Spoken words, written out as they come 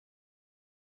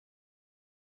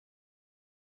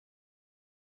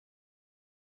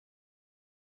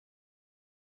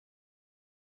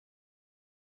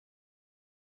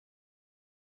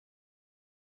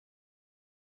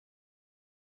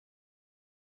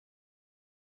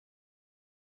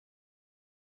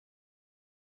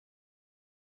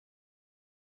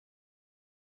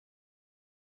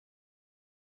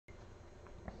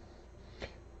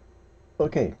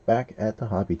Okay, back at the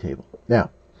hobby table. Now,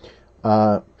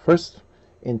 first,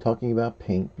 in talking about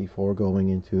paint, before going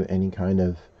into any kind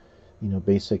of,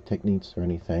 basic techniques or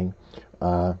anything,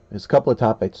 there's a couple of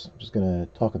topics I'm just going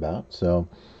to talk about. So,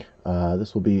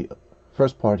 this will be,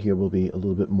 first part here will be a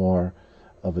little bit more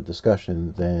of a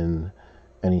discussion than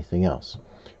anything else.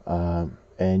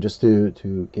 And just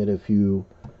to get a few,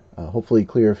 hopefully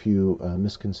clear a few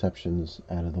misconceptions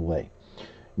out of the way.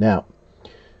 Now,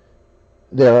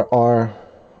 there are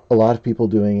a lot of people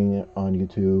doing on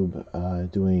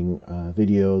YouTube, doing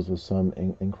videos with some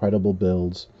incredible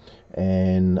builds.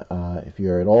 And if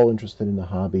you're at all interested in the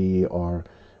hobby or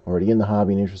already in the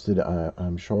hobby and interested,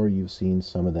 I'm sure you've seen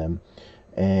some of them.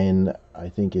 And I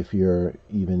think if you're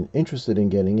even interested in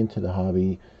getting into the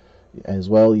hobby as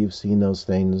well, you've seen those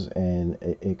things. And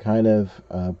it kind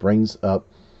of brings up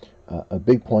a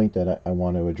big point that I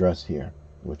want to address here,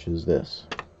 which is this.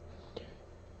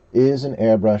 Is an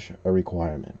airbrush a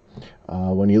requirement?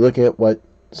 When you look at what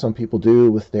some people do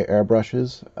with their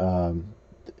airbrushes,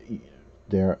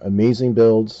 they're amazing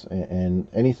builds, and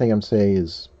anything I'm saying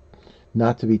is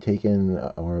not to be taken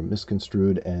or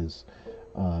misconstrued as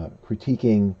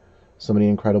critiquing some of the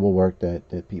incredible work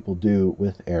that people do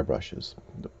with airbrushes.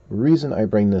 The reason I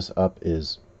bring this up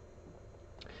is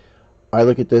I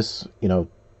look at this,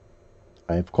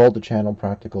 I've called the channel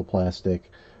Practical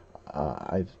Plastic.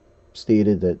 I've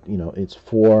stated that it's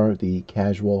for the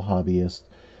casual hobbyist,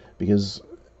 because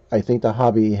I think the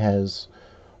hobby has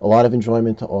a lot of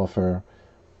enjoyment to offer,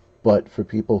 but for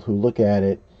people who look at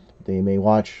it, they may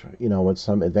watch what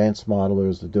some advanced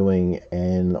modelers are doing,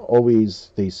 and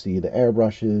always they see the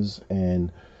airbrushes. And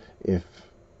if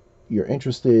you're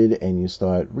interested and you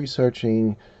start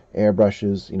researching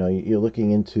airbrushes, you're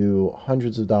looking into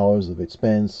hundreds of dollars of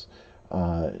expense.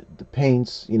 The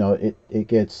paints, it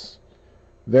gets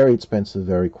very expensive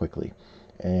very quickly.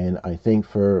 And I think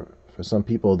for some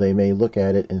people, they may look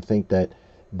at it and think that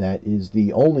that is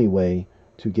the only way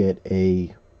to get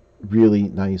a really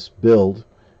nice build,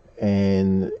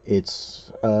 and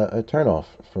it's a turnoff,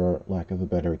 for lack of a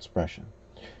better expression.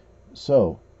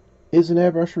 So, is an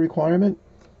airbrush a requirement?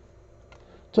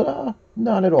 Ta-da!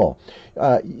 Not at all.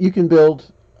 You can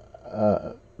build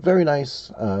very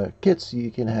nice kits.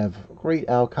 You can have great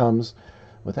outcomes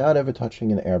without ever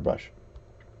touching an airbrush.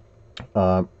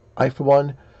 I, for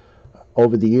one,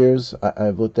 over the years,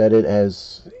 I've looked at it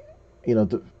as,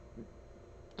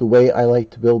 the way I like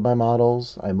to build my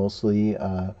models. I mostly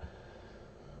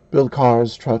build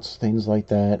cars, trucks, things like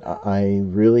that. I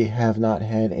really have not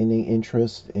had any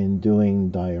interest in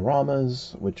doing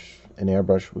dioramas, which an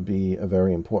airbrush would be a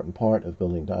very important part of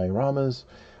building dioramas.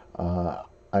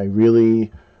 I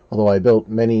really, although I built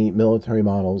many military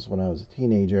models when I was a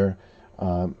teenager,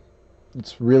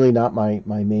 it's really not my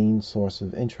main source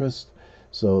of interest.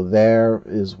 So there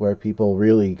is where people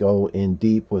really go in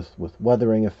deep with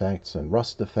weathering effects and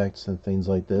rust effects and things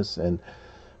like this. And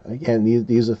again,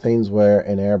 these are things where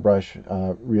an airbrush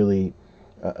really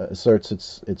asserts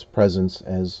its presence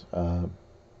as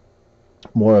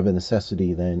more of a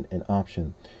necessity than an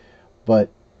option. But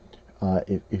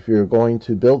if you're going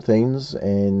to build things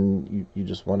and you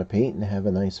just want to paint and have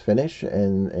a nice finish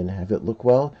and have it look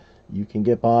well, you can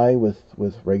get by with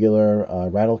regular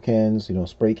rattle cans,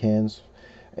 spray cans,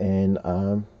 and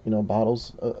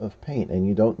bottles of paint, and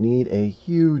you don't need a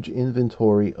huge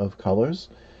inventory of colors.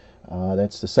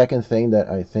 That's the second thing that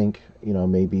I think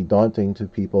may be daunting to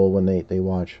people when they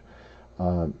watch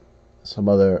some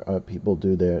other people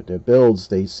do their builds.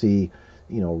 They see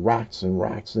racks and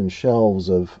racks and shelves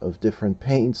of different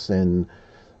paints, and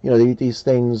these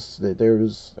things, that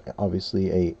there's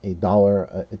obviously a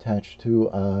dollar attached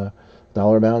to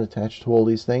dollar amount attached to all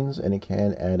these things, and it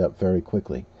can add up very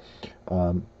quickly.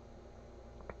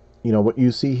 What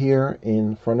you see here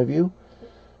in front of you,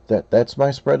 that's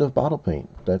my spread of bottle paint.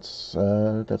 That's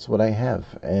what I have,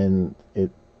 and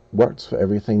it works for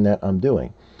everything that I'm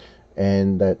doing.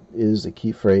 And that is a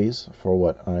key phrase for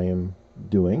what I am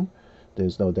doing.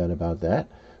 There's no doubt about that.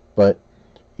 But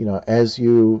as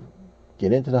you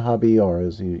get into the hobby, or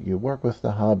as you work with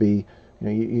the hobby,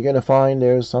 you're going to find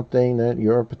there's something that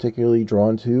you're particularly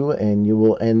drawn to, and you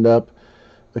will end up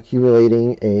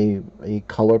accumulating a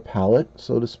color palette,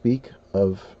 so to speak,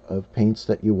 of paints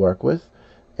that you work with,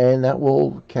 and that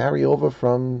will carry over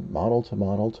from model to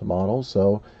model to model.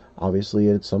 So obviously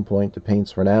at some point the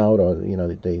paints run out, or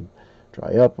they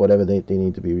dry up, whatever, they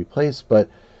need to be replaced. But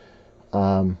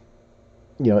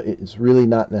it's really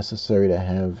not necessary to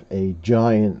have a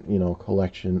giant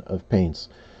collection of paints.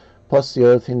 Plus, the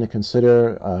other thing to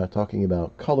consider, talking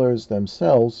about colors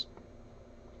themselves,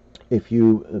 if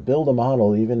you build a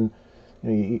model, even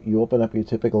you open up your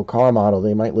typical car model,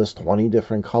 they might list 20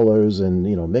 different colors and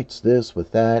mix this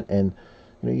with that, and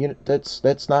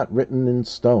that's not written in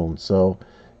stone. So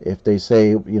if they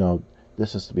say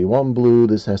this has to be one blue,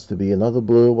 this has to be another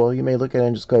blue, well, you may look at it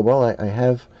and just go, well, I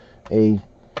have a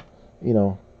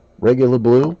regular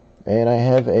blue and I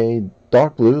have a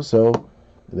dark blue, so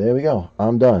there we go,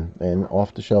 I'm done, and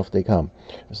off the shelf they come.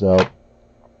 So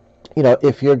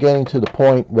if you're getting to the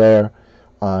point where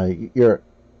you're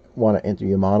want to enter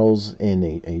your models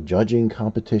in a judging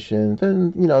competition,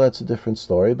 then that's a different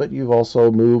story. But you've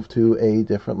also moved to a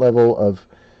different level of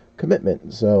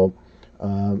commitment. So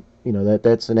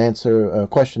that's an answer, a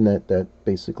question that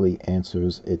basically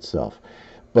answers itself.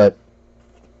 But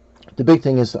the big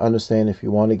thing is to understand, if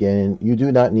you want to get in, you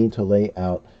do not need to lay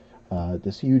out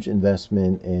this huge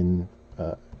investment in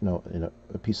in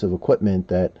a piece of equipment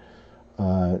that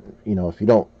if you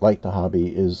don't like the hobby,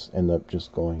 is end up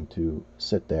just going to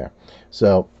sit there.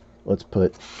 So let's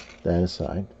put that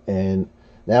aside. And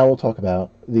now we'll talk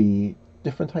about the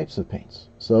different types of paints.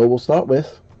 So we'll start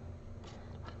with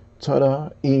ta-da,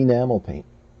 enamel paint.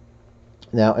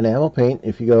 Now, enamel paint,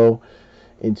 if you go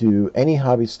into any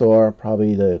hobby store,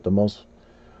 probably the most,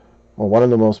 or one of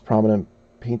the most prominent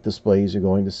paint displays you're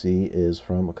going to see is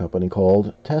from a company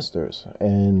called Testers.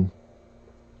 And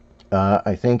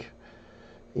I think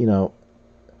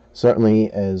certainly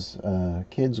as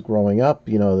kids growing up,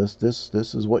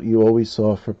 this is what you always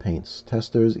saw for paints: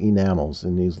 Testers enamels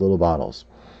in these little bottles.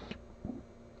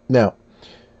 Now,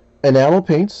 enamel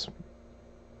paints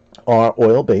are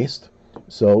oil based,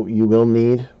 so you will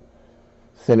need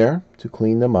thinner to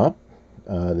clean them up.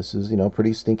 This is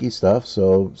pretty stinky stuff,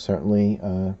 so certainly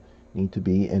need to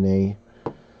be in a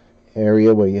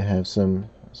area where you have some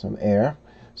air,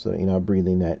 so that you're not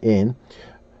breathing that in.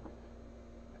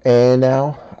 And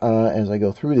now, as I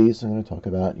go through these, I'm going to talk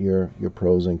about your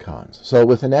pros and cons. So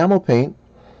with enamel paint,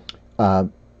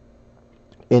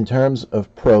 in terms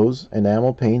of pros,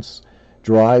 enamel paints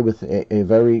dry with a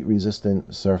very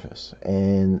resistant surface.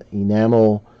 And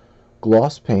enamel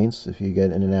gloss paints, if you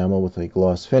get an enamel with a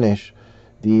gloss finish,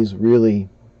 these really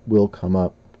will come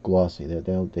up glossy.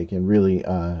 They can really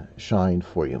shine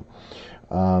for you.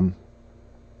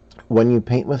 When you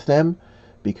paint with them,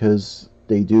 because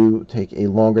they do take a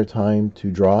longer time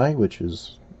to dry, which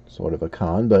is sort of a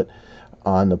con, but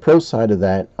on the pro side of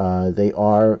that, they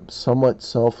are somewhat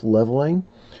self-leveling.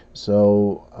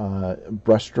 So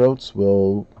brush strokes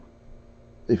will,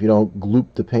 if you don't gloop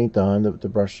the paint on, the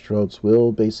brush strokes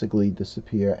will basically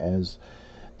disappear as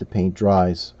the paint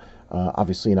dries.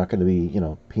 Obviously, you're not going to be,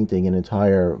 painting an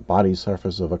entire body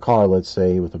surface of a car, let's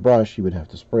say, with a brush. You would have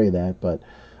to spray that, but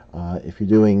if you're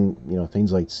doing,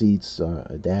 things like seats,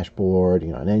 a dashboard,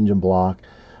 an engine block,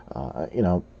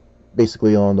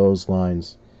 basically along those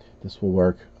lines, this will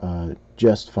work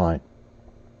just fine.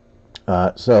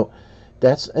 So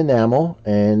that's enamel,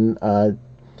 and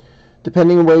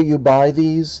depending on where you buy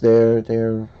these,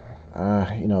 they're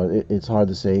it's hard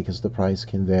to say because the price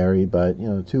can vary, but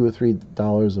 $2 or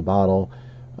 $3 a bottle.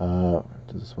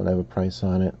 Does this one have a price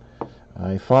on it?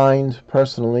 I find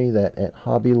personally that at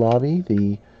Hobby Lobby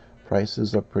the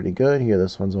prices are pretty good. Here,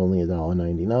 this one's only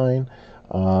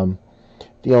 $1.99.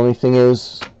 The only thing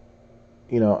is,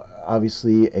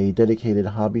 obviously a dedicated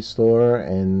hobby store,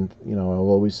 and I'll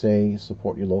always say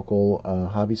support your local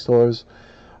hobby stores.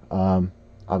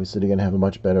 Obviously, they're going to have a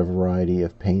much better variety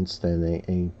of paints than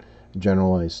a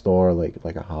generalized store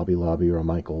like a Hobby Lobby or a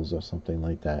Michaels or something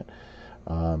like that.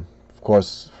 Of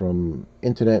course, from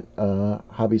internet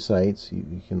hobby sites,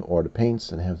 you can order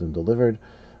paints and have them delivered.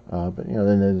 But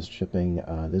then there's shipping.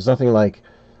 There's nothing like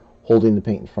holding the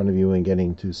paint in front of you and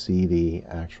getting to see the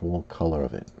actual color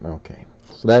of it. Okay,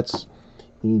 so that's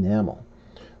enamel.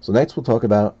 So next we'll talk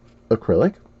about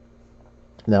acrylic.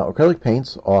 Now, acrylic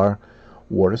paints are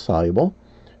water soluble.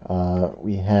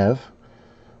 We have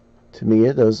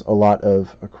Tamiya does a lot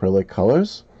of acrylic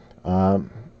colors.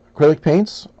 Acrylic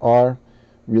paints are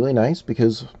really nice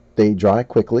because they dry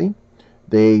quickly.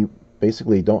 They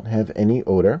basically don't have any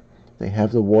odor. They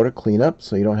have the water cleanup,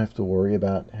 so you don't have to worry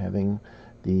about having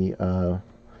the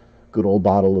good old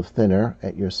bottle of thinner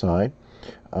at your side.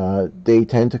 They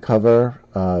tend to cover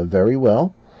very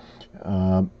well.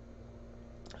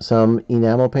 Some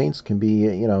enamel paints can be,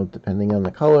 depending on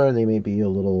the color, they may be a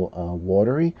little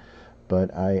watery,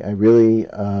 but I really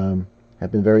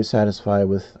have been very satisfied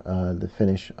with the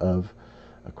finish of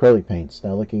acrylic paints.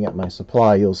 Now, looking at my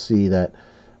supply, you'll see that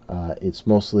it's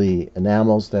mostly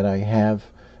enamels that I have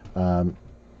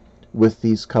with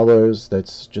these colors.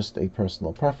 That's just a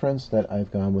personal preference that I've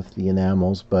gone with the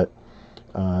enamels, but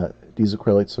these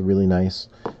acrylics are really nice.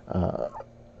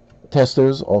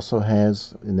 Testers also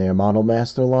has in their Model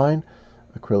Master line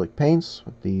acrylic paints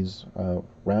with these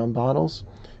round bottles.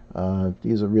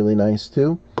 These are really nice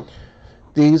too.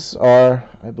 These are,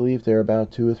 I believe, they're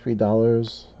about $2 or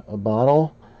 $3 a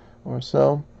bottle or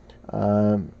so.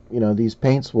 These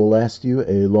paints will last you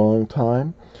a long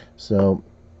time. So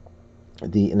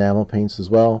the enamel paints as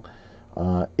well.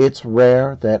 It's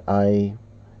rare that I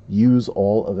use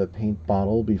all of a paint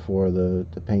bottle before the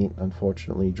paint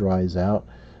unfortunately dries out.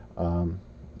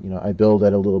 I build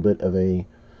at a little bit of a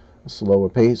slower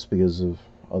pace because of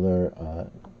other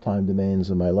time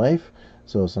demands in my life.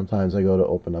 So sometimes I go to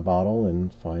open a bottle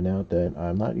and find out that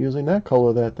I'm not using that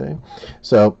color that day.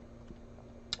 So,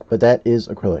 but that is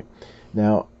acrylic.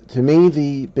 Now, to me,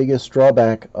 the biggest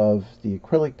drawback of the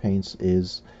acrylic paints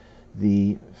is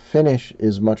the finish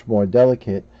is much more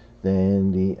delicate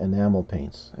than the enamel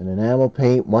paints. An enamel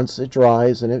paint, once it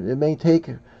dries, and it may take,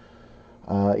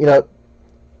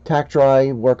 tack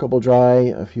dry, workable dry,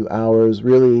 a few hours.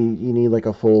 Really, you need like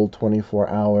a full 24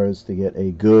 hours to get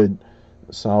a good,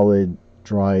 solid,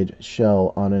 dried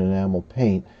shell on an enamel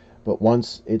paint. But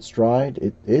once it's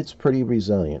dried, it's pretty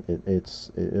resilient.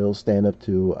 It'll stand up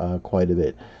to quite a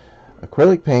bit.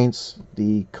 Acrylic paints,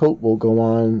 the coat will go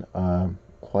on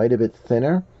quite a bit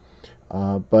thinner,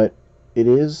 but it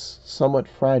is somewhat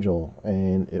fragile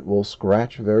and it will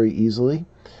scratch very easily.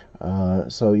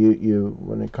 So you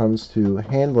when it comes to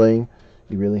handling,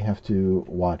 you really have to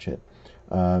watch it.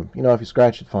 If you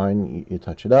scratch it, fine, you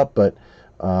touch it up, but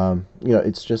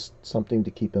it's just something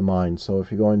to keep in mind. So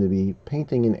if you're going to be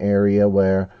painting an area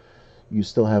where you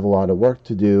still have a lot of work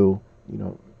to do,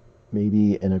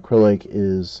 maybe an acrylic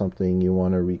is something you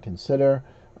want to reconsider.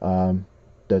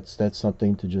 That's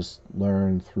something to just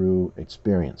learn through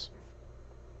experience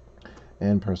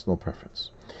and personal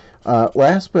preference.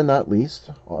 Last but not least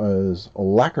is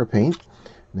lacquer paint.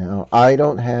 Now, I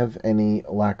don't have any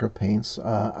lacquer paints.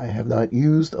 I have not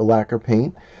used a lacquer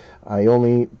paint. I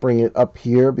only bring it up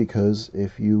here because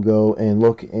if you go and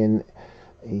look in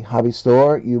a hobby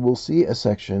store, you will see a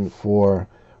section for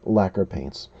lacquer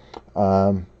paints.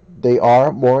 They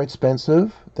are more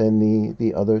expensive than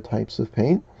the other types of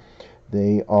paint.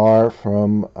 They are,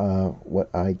 from what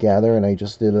I gather, and I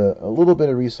just did a little bit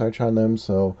of research on them,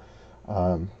 so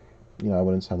I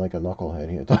wouldn't sound like a knucklehead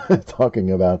here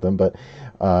talking about them, but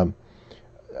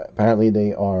apparently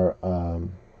they are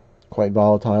quite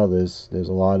volatile. There's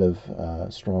a lot of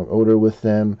strong odor with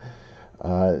them.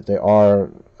 There are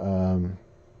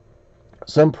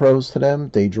some pros to them.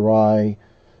 They dry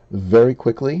very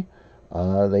quickly.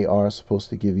 They are supposed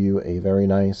to give you a very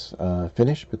nice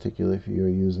finish, particularly if you're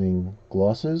using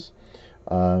gloss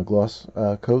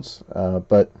coats.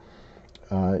 But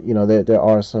there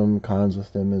are some cons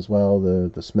with them as well.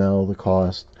 The smell, the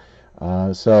cost.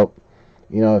 So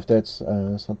if that's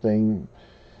something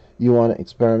you want to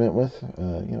experiment with,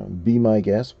 be my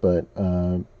guest. But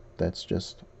that's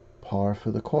just par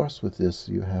for the course with this.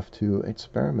 You have to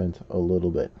experiment a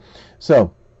little bit.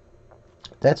 So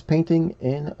that's painting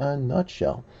in a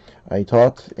nutshell. I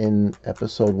talked in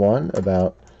episode 1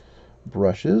 about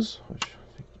brushes, which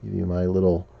I'll give you my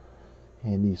little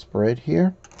handy spread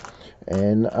here.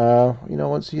 And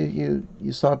once you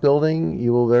start building,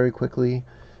 you will very quickly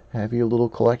have your little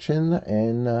collection.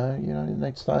 And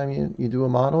next time you do a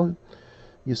model,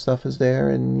 your stuff is there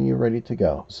and you're ready to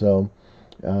go. So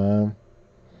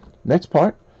next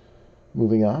part,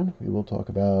 moving on, we will talk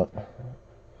about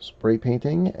spray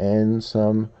painting and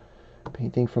some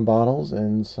painting from bottles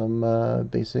and some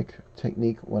basic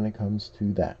technique when it comes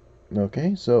to that.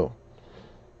 Okay, so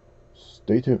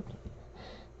stay tuned.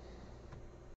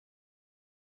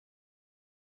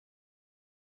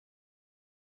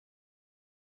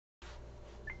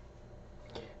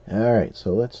 Alright,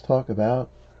 so let's talk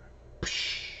about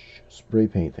spray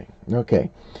painting. Okay,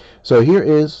 so here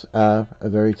is a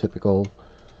very typical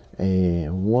a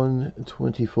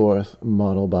 1/24th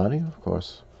model body, of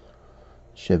course,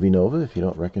 Chevy Nova, if you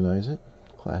don't recognize it.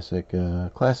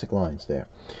 Classic lines there.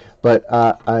 But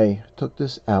I took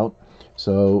this out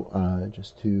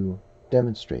just to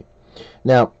demonstrate.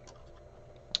 Now,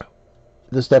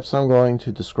 the steps I'm going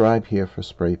to describe here for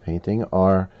spray painting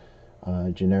are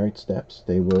generic steps.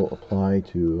 They will apply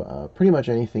to pretty much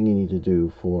anything you need to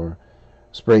do for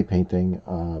spray painting,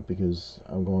 because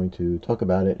I'm going to talk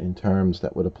about it in terms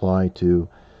that would apply to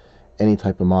any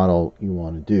type of model you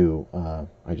want to do.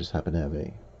 I just happen to have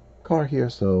a car here,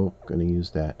 so I'm going to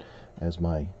use that as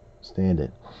my stand-in.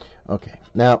 Okay,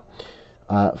 now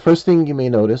first thing you may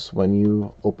notice when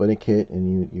you open a kit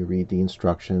and you read the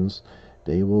instructions,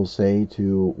 they will say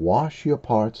to wash your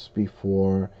parts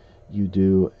before you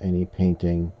do any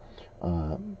painting.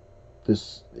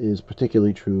 this is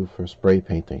particularly true for spray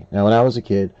painting. Now, when I was a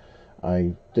kid,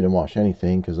 I didn't wash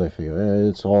anything because I figured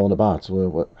it's all in the box.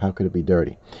 How could it be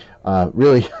dirty?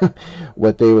 Really,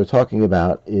 what they were talking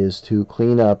about is to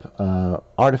clean up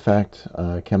artifact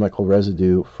chemical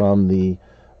residue from the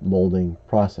molding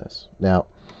process. Now,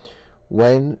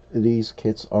 when these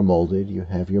kits are molded, you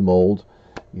have your mold,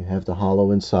 you have the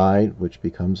hollow inside, which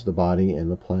becomes the body,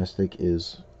 and the plastic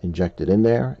is injected in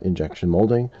there, injection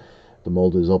molding. The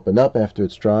mold is opened up after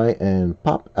it's dry, and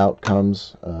pop, out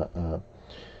comes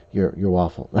your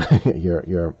waffle,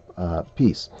 your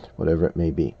piece, whatever it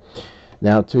may be.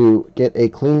 Now, to get a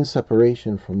clean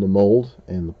separation from the mold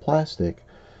and the plastic,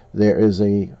 there is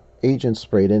a agent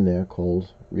sprayed in there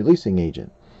called releasing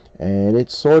agent, and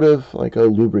it's sort of like a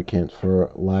lubricant,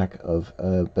 for lack of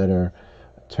a better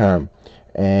term.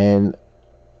 And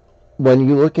when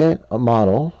you look at a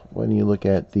model, when you look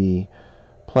at the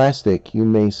plastic, you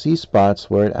may see spots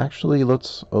where it actually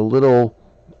looks a little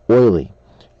oily,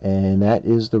 and that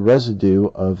is the residue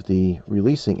of the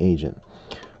releasing agent.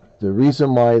 The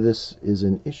reason why this is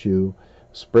an issue,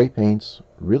 spray paints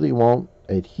really won't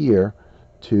adhere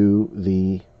to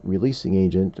the releasing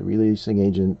agent. The releasing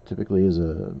agent typically is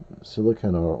a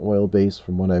silicone or oil base,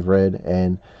 from what I've read,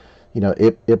 and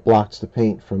it blocks the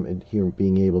paint from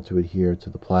being able to adhere to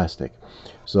the plastic.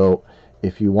 So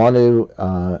if you want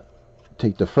to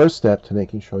take the first step to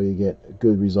making sure you get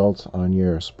good results on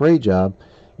your spray job,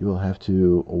 you will have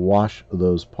to wash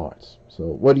those parts. So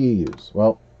what do you use?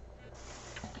 Well,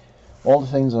 all the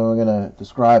things I'm going to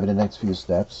describe in the next few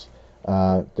steps,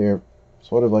 they're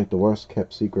sort of like the worst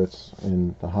kept secrets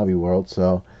in the hobby world,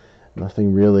 so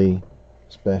nothing really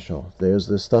special. There's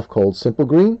this stuff called Simple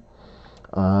Green.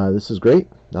 This is great,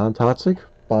 non-toxic,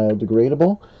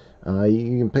 biodegradable.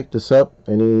 You can pick this up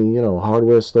any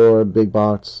hardware store, big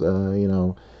box,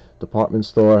 department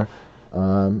store.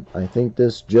 I think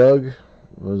this jug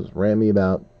ran me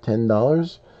about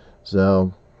 $10,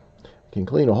 so you can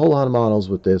clean a whole lot of models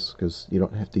with this because you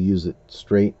don't have to use it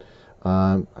straight.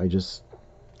 I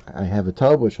have a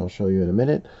tub, which I'll show you in a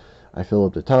minute. I fill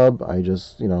up the tub. I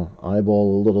just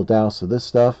eyeball a little douse of this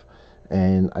stuff,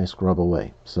 and I scrub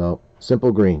away. So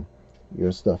Simple Green,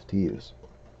 your stuff to use.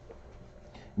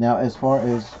 Now, as far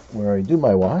as where I do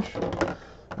my wash,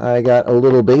 I got a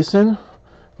little basin.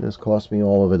 This cost me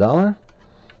all of $1.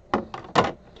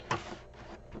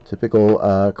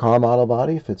 Typical car model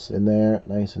body fits in there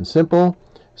nice and simple.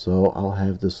 So I'll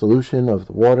have the solution of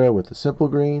the water with the Simple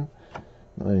Green,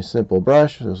 a simple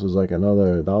brush. This is like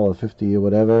another $1.50 or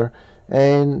whatever,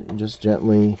 and just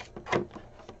gently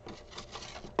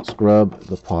scrub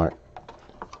the part.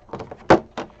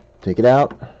 Take it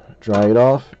out, dry it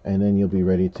off, and then you'll be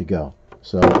ready to go.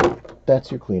 So that's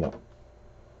your cleanup.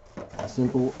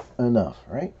 Simple enough,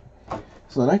 right?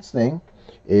 So the next thing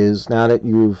is, now that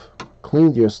you've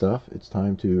cleaned your stuff, it's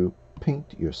time to paint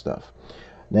your stuff.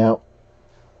 Now,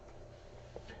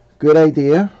 good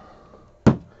idea,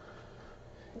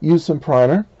 use some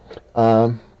primer.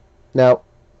 Now,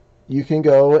 you can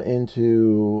go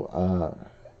into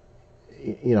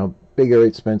bigger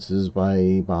expenses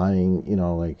by buying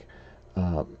like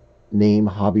name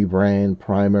hobby brand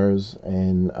primers,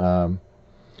 and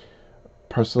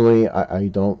personally I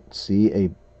don't see a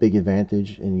big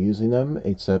advantage in using them,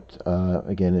 except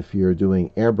again, if you're doing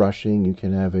airbrushing, you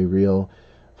can have a real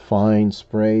fine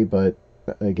spray, but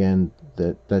again,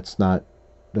 that's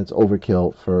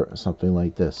overkill for something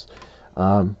like this.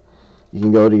 You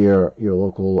can go to your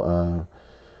local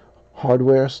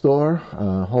hardware store,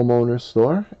 homeowner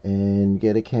store, and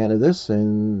get a can of this,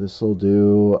 and this will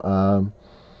do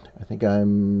I think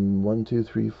I'm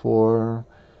 4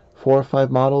 or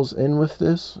 5 models in with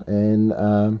this,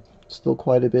 and still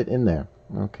quite a bit in there.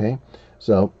 Okay,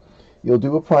 so you'll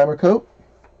do a primer coat,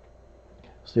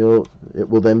 so it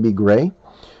will then be gray,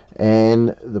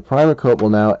 and the primer coat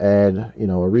will now add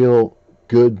a real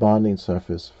good bonding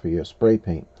surface for your spray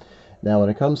paint. Now, when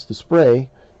it comes to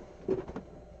spray,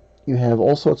 you have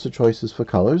all sorts of choices for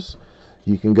colors.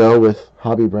 You can go with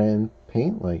hobby brand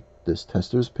paint like this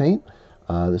Tester's paint.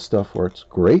 This stuff works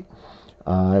great.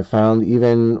 I found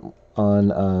even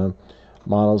on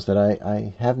models that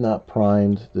I have not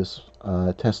primed, this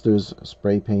Tester's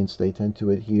spray paints, they tend to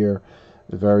adhere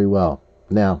very well.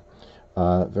 Now,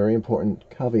 very important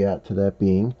caveat to that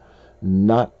being,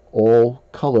 not all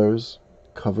colors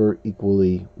cover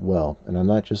equally well. And I'm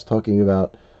not just talking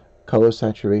about color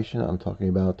saturation, I'm talking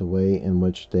about the way in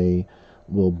which they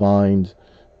will bind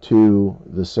to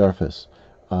the surface.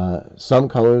 Some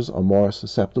colors are more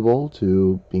susceptible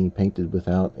to being painted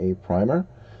without a primer.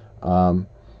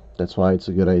 That's why it's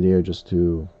a good idea just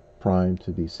to prime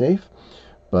to be safe.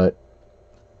 But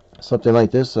Something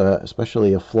like this,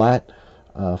 especially a flat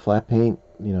paint,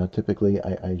 typically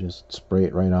I just spray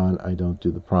it right on. I don't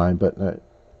do the prime, but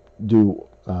do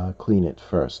clean it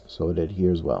first so it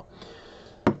adheres well.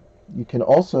 You can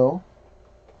also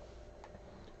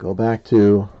go back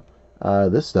to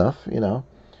this stuff,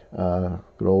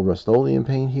 good old Rust-Oleum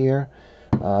paint here.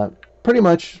 Pretty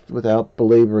much without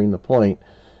belaboring the point,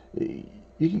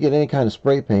 you can get any kind of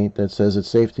spray paint that says it's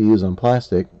safe to use on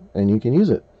plastic, and you can use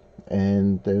it.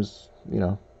 And there's,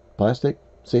 plastic,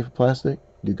 safe plastic,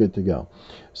 you're good to go.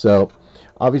 So,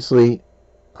 obviously,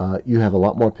 you have a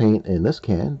lot more paint in this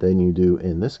can than you do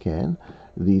in this can.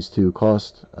 These two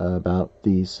cost about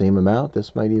the same amount.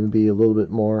 This might even be a little bit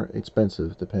more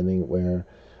expensive depending where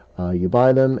you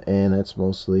buy them, and that's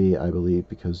mostly, I believe,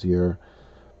 because you're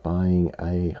buying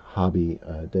a hobby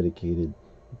dedicated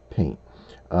paint.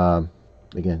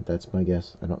 Again, that's my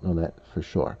guess. I don't know that for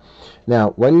sure.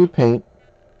 Now, when you paint,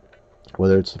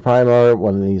 whether it's the primer,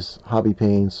 one of these hobby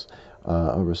paints,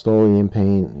 a Rust-Oleum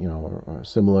paint, or a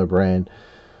similar brand,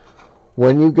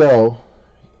 when you go,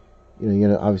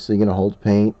 you're obviously gonna hold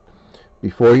paint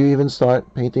before you even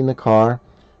start painting the car,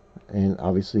 and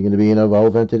obviously going to be in a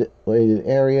well-ventilated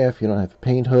area. If you don't have a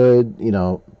paint hood,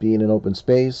 be in an open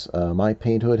space. My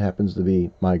paint hood happens to be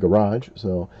my garage,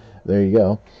 so there you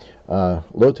go.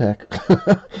 Low tech.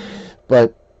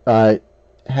 But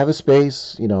have a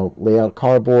space, lay out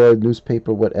cardboard,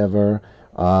 newspaper, whatever.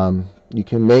 You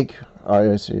can make,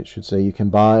 or I should say, you can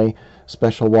buy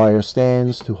special wire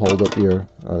stands to hold up your,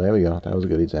 oh, there we go, that was a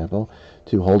good example,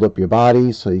 to hold up your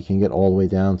body so you can get all the way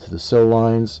down to the sill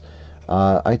lines.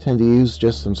 I tend to use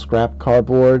just some scrap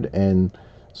cardboard and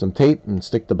some tape and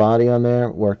stick the body on there.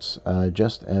 It works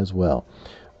just as well.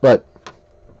 But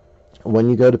when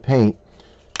you go to paint,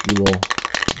 you will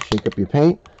shake up your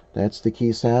paint. That's the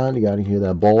key sound. You got to hear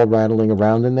that ball rattling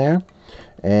around in there.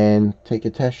 And take a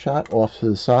test shot off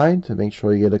to the side to make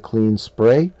sure you get a clean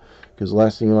spray, because the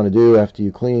last thing you want to do after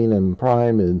you clean and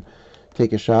prime and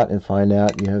take a shot and find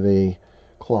out you have a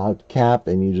clogged cap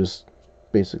and you just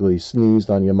basically sneezed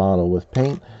on your model with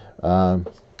paint.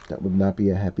 That would not be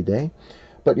a happy day.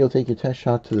 But you'll take your test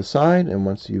shot to the side, and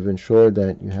once you've ensured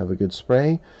that you have a good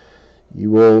spray,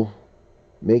 you will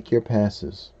make your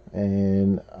passes.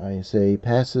 And I say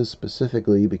passes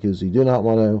specifically because you do not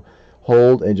want to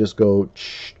hold and just go,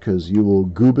 because you will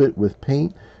goob it with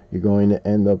paint. You're going to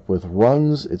end up with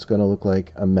runs. It's going to look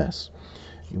like a mess.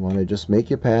 You want to just make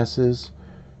your passes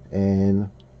and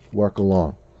work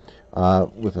along.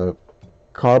 With a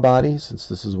car body, since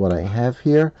this is what I have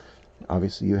here,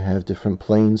 obviously you have different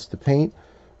planes to paint.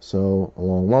 So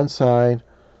along one side,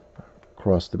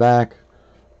 across the back,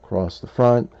 across the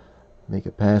front, make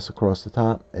a pass across the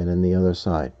top, and then the other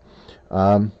side.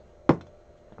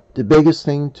 The biggest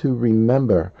thing to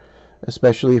remember,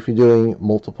 especially if you're doing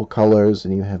multiple colors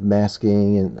and you have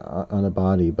masking and on a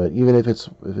body, but even if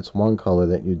it's one color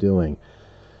that you're doing,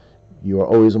 you are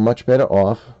always much better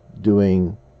off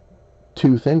doing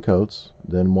 2 thin coats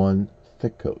than 1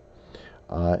 thick coat.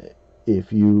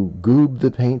 If you goob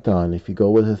the paint on, if you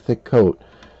go with a thick coat,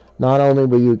 not only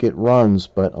will you get runs,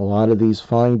 but a lot of these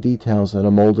fine details that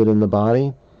are molded in the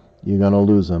body, you're going to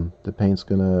lose them. The paint's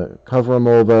going to cover them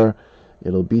over.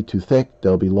 It'll be too thick.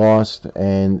 They'll be lost,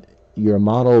 and your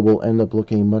model will end up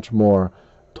looking much more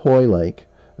toy-like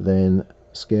than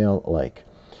scale-like.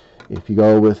 If you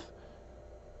go with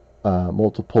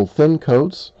multiple thin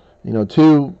coats,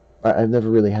 2, I've never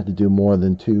really had to do more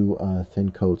than 2 thin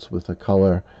coats with a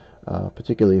color,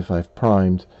 particularly if I've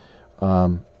primed.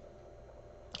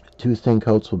 2 thin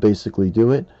coats will basically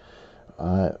do it.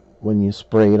 When you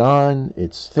spray it on,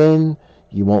 it's thin.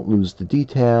 You won't lose the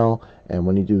detail. And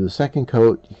when you do the second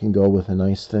coat, you can go with a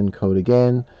nice thin coat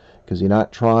again, because you're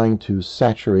not trying to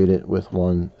saturate it with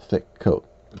 1 thick coat.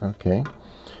 Okay?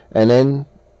 And then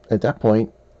at that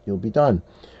point, you'll be done.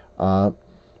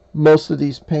 Most of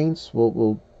these paints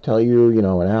will tell you,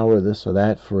 an hour this or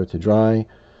that for it to dry.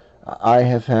 I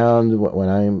have found when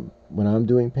I'm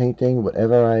doing painting,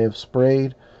 whatever I have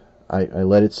sprayed, I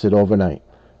let it sit overnight,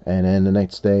 and then the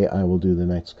next day I will do the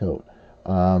next coat.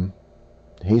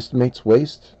 Haste makes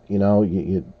waste. You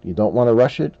don't want to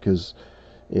rush it, because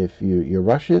if you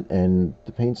rush it and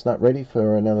the paint's not ready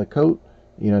for another coat,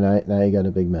 now you got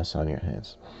a big mess on your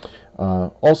hands.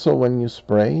 Also, when you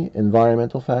spray,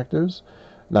 environmental factors,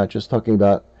 not just talking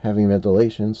about having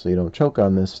ventilation so you don't choke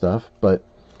on this stuff, but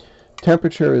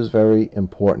temperature is very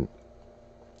important.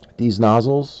 These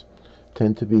nozzles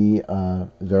tend to be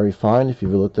very fine. If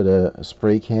you've looked at a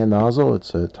spray can nozzle,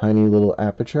 it's a tiny little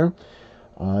aperture.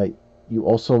 You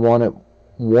also want it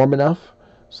warm enough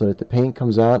so that the paint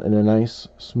comes out in a nice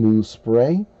smooth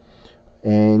spray,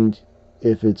 and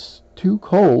if it's too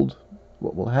cold,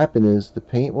 what will happen is the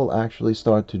paint will actually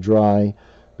start to dry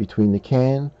between the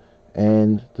can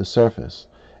and the surface.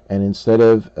 And instead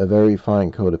of a very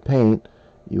fine coat of paint,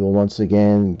 you will once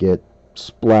again get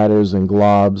splatters and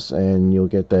globs, and you'll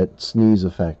get that sneeze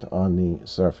effect on the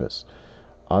surface.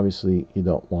 Obviously, you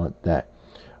don't want that.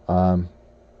 Um,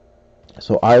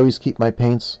 so I always keep my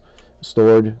paints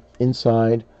stored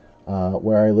inside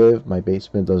where I live. My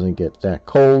basement doesn't get that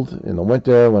cold in the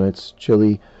winter when it's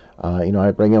chilly.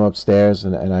 I bring them upstairs,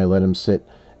 and I let them sit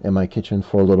in my kitchen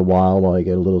for a little while I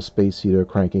get a little space heater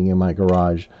cranking in my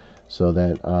garage, so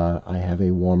that I have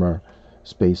a warmer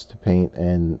space to paint.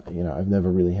 And I've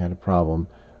never really had a problem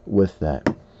with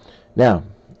that. Now,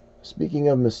 speaking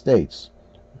of mistakes,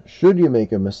 should you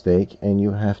make a mistake and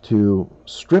you have to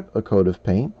strip a coat of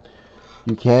paint,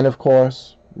 you can, of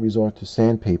course, resort to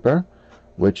sandpaper,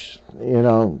 which,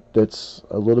 that's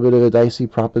a little bit of a dicey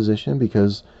proposition,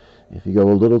 because if you go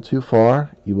a little too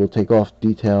far, you will take off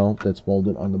detail that's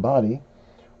molded on the body.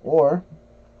 Or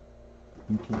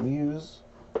you can use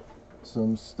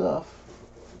some stuff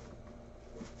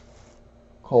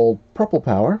called Purple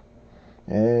Power,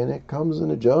 and it comes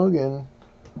in a jug and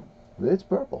it's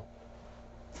purple.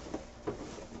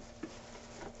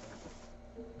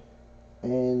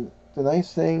 And the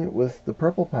nice thing with the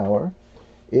Purple Power,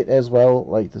 it, as well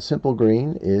like the Simple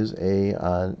Green, is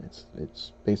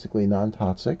it's basically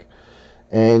non-toxic,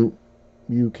 and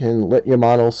you can let your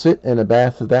model sit in a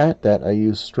bath of that I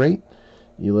use straight.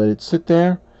 You let it sit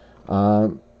there,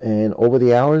 and over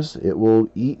the hours it will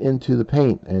eat into the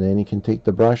paint, and then you can take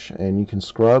the brush and you can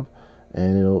scrub,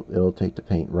 and it'll take the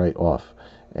paint right off.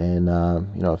 And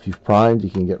if you've primed, you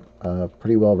can get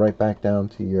pretty well right back down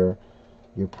to your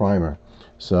primer.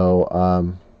 So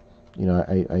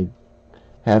I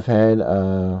have had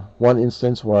one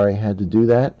instance where I had to do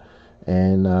that,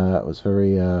 and I was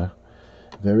very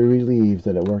relieved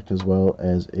that it worked as well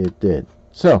as it did.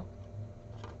 So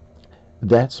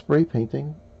that's spray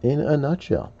painting in a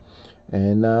nutshell.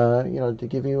 And to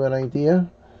give you an idea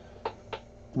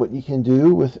what you can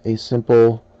do with a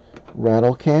simple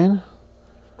rattle can.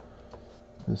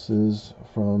 This is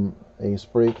from a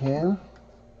spray can.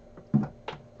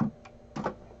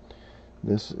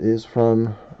 This is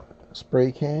from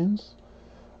spray cans.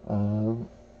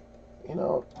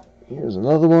 Here's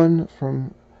another one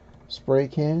from spray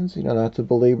cans. Not to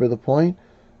belabor the point,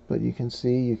 but you can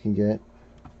see you can get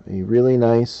a really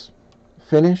nice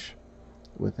finish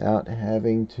without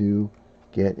having to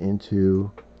get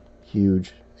into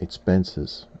huge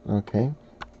expenses. Okay.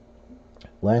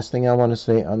 Last thing I want to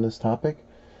say on this topic: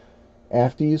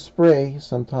 after you spray,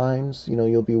 sometimes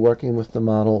you'll be working with the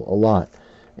model a lot,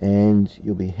 and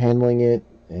you'll be handling it,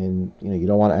 and you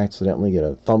don't want to accidentally get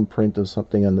a thumbprint of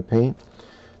something on the paint.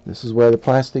 This is where the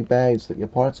plastic bags that your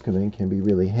parts come in can be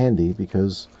really handy,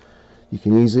 because you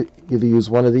can either use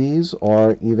one of these,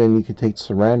 or even you can take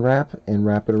saran wrap and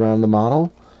wrap it around the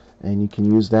model, and you can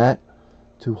use that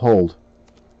to hold,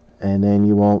 and then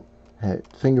you won't have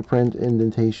fingerprint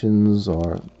indentations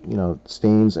or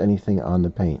stains, anything on the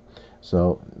paint.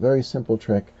 So very simple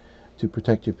trick to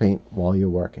protect your paint while you're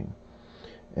working.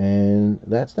 And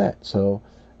that's that. So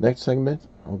next segment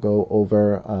I'll go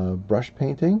over brush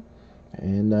painting,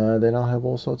 and then I'll have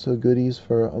all sorts of goodies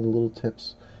for other little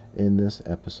tips in this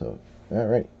episode. All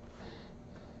right.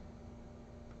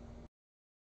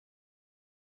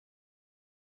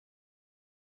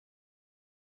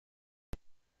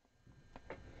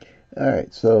 All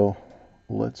right, so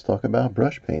let's talk about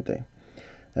brush painting.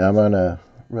 Now I'm on a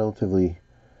relatively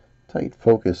tight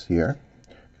focus here,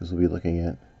 because we'll be looking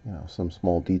at some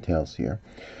small details here.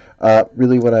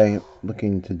 Really what I'm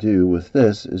looking to do with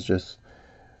this is just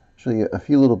show you a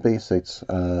few little basics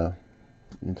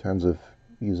in terms of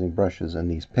using brushes and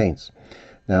these paints.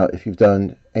 Now, if you've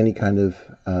done any kind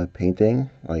of painting,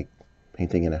 like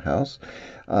painting in a house,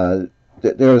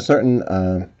 there are certain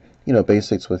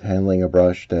basics with handling a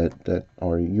brush that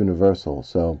are universal.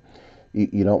 So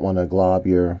you don't want to glob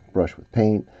your brush with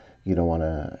paint. You don't want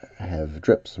to have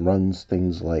drips, runs,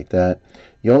 things like that.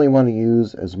 You only want to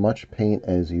use as much paint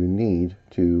as you need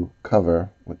to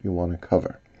cover what you want to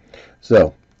cover.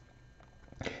 So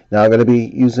now I'm going to be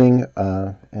using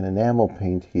an enamel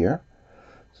paint here.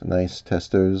 It's a nice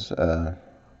Testors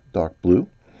dark blue.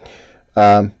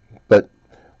 But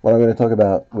what I'm going to talk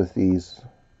about with these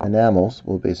enamels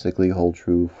will basically hold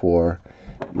true for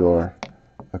your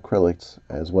acrylics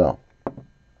as well.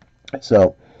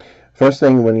 So first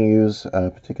thing, when you use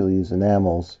particularly these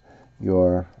enamels,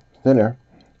 your thinner,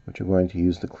 which you're going to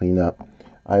use to clean up,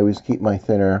 I always keep my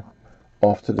thinner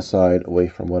off to the side, away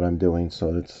from what I'm doing,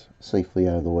 so it's safely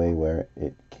out of the way where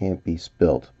it can't be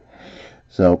spilled.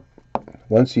 So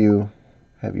once you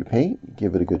have your paint,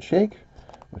 give it a good shake,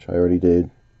 which I already did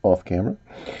off camera.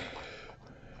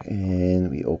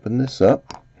 And we open this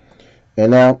up.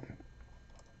 And now,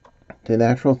 the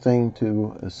natural thing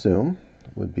to assume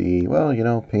would be, well,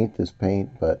 paint is paint,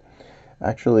 but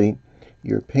actually,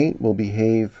 your paint will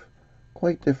behave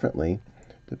quite differently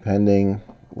depending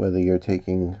whether you're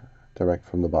taking direct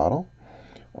from the bottle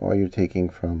or you're taking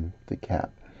from the cap.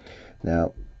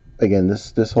 Now, again,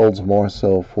 this holds more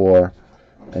so for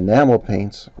enamel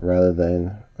paints rather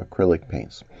than acrylic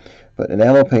paints. But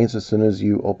enamel paints, as soon as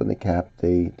you open the cap,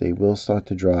 they will start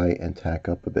to dry and tack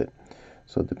up a bit.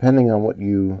 So depending on what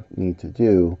you need to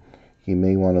do, you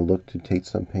may want to look to take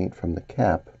some paint from the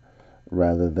cap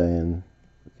rather than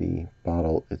the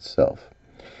bottle itself.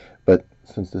 But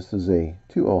since this is a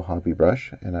 2.0 hobby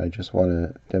brush and I just want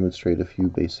to demonstrate a few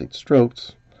basic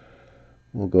strokes,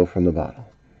 we'll go from the bottle.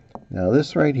 Now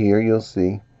this right here, you'll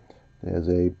see there's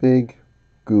a big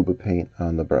goob of paint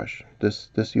on the brush. This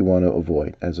you want to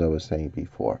avoid, as I was saying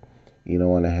before. You don't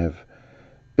want to have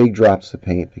big drops of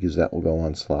paint because that will go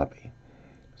on sloppy.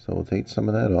 So we'll take some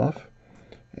of that off.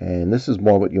 And this is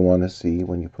more what you want to see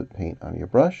when you put paint on your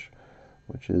brush,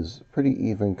 which is pretty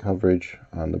even coverage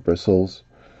on the bristles.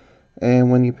 And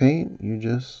when you paint, you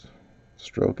just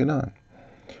stroke it on.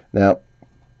 Now,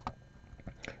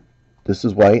 this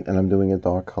is white, and I'm doing a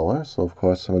dark color, so of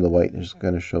course some of the white is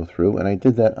going to show through. And I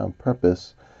did that on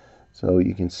purpose so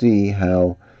you can see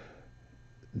how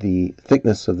the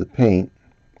thickness of the paint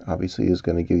obviously is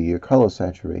going to give you your color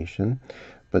saturation,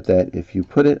 but that if you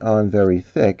put it on very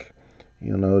thick,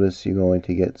 you'll notice you're going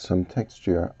to get some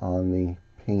texture on the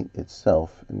paint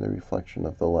itself in the reflection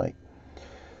of the light.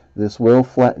 This will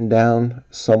flatten down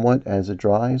somewhat as it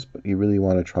dries, but you really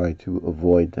want to try to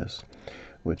avoid this,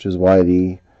 which is why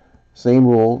the same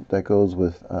rule that goes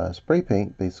with spray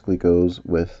paint basically goes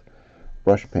with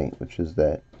brush paint, which is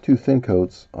that 2 thin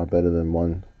coats are better than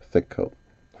 1 thick coat.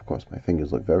 Of course, my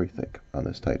fingers look very thick on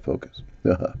this tight focus.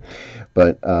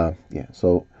 But yeah,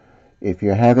 so if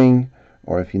you're having,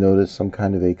 or if you notice some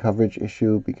kind of a coverage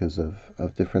issue because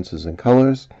of differences in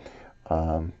colors,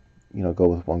 go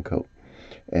with 1 coat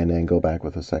and then go back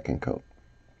with a 2nd coat.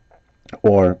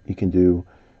 Or you can do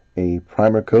a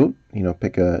primer coat.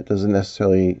 It doesn't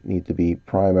necessarily need to be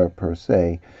primer per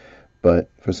se, but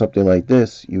for something like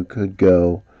this, you could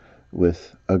go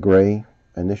with a gray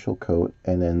initial coat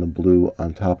and then the blue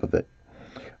on top of it.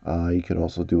 You could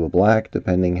also do a black,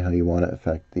 depending how you want to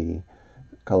affect the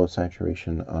color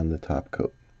saturation on the top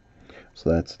coat.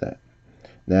 So that's that.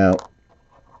 Now,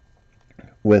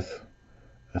 with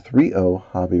a 3.0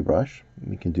 hobby brush,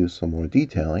 we can do some more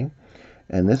detailing,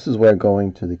 and this is where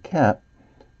going to the cap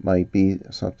might be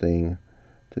something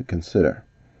to consider.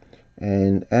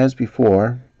 And as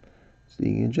before, so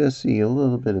you can just see a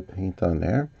little bit of paint on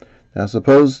there. Now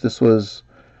suppose this was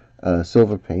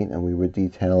silver paint and we were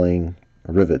detailing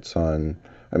rivets on,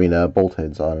 bolt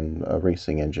heads on a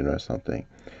racing engine or something.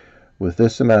 With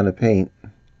this amount of paint,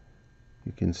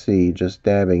 you can see just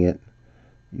dabbing it,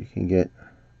 you can get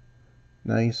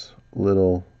nice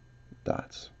little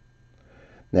dots.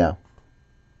 Now,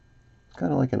 it's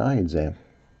kind of like an eye exam.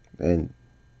 And,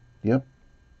 yep,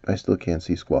 I still can't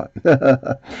see squat.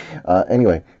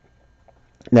 Anyway,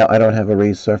 now I don't have a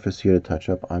raised surface here to touch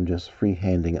up. I'm just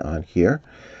freehanding on here.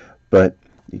 But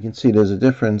you can see there's a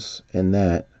difference in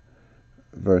that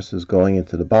versus going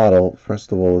into the bottle.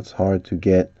 First of all, it's hard to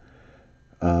get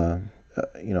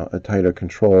a tighter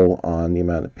control on the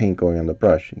amount of paint going on the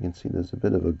brush. You can see there's a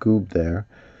bit of a goob there.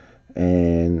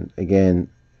 And again,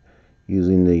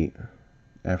 using the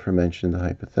aforementioned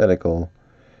hypothetical,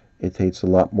 it takes a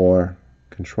lot more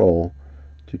control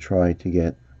to try to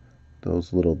get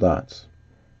those little dots,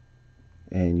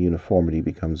 and uniformity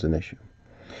becomes an issue.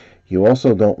 You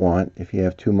also don't want, if you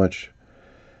have too much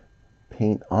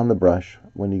paint on the brush,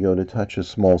 when you go to touch a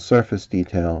small surface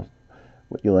detail,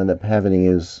 what you'll end up having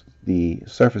is the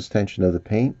surface tension of the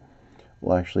paint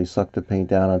will actually suck the paint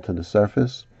down onto the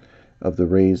surface of the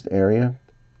raised area,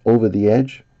 over the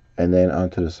edge, and then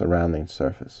onto the surrounding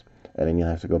surface. And then you'll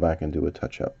have to go back and do a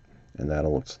touch-up, and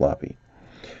that'll look sloppy.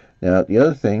 Now, the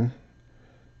other thing,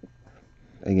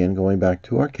 again, going back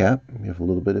to our cap, we have a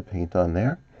little bit of paint on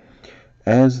there.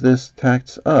 As this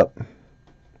tacks up,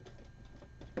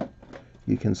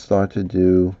 you can start to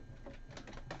do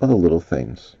other little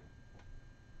things,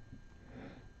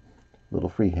 little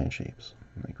freehand shapes.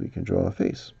 Like we can draw a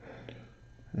face.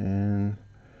 And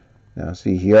now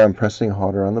see here I'm pressing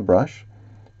harder on the brush,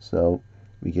 so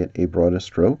we get a broader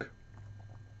stroke.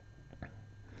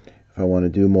 If I want to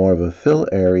do more of a fill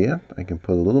area, I can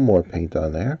put a little more paint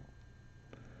on there,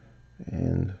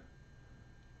 and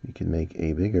we you can make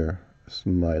a bigger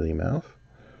smiley mouth.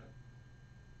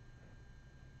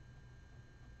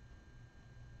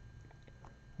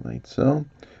 Like so.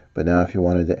 But now if you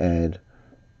wanted to add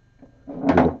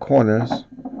little corners,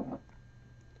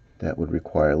 that would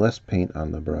require less paint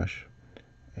on the brush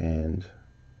and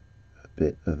a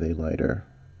bit of a lighter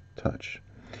touch.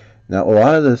 Now a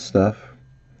lot of this stuff,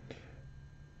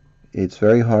 it's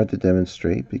very hard to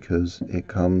demonstrate because it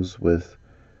comes with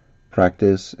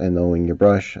practice and knowing your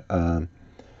brush.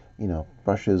 You know,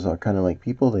 brushes are kind of like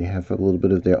people. They have a little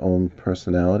bit of their own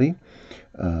personality.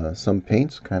 Some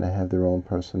paints kind of have their own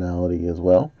personality as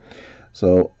well.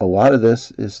 So a lot of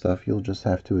this is stuff you'll just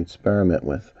have to experiment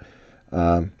with.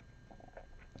 A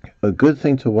good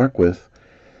thing to work with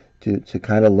to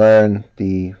kind of learn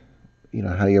the, you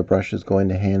know, how your brush is going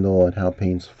to handle and how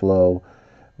paints flow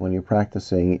when you're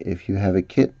practicing. If you have a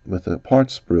kit with a part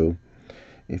sprue,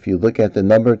 if you look at the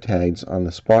number tags on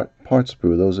the part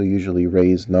sprue, those are usually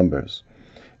raised numbers.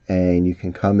 And you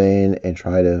can come in and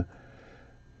try to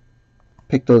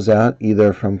pick those out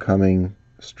either from coming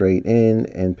straight in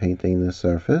and painting the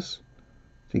surface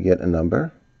to get a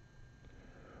number,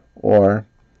 or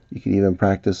you could even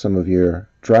practice some of your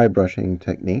dry brushing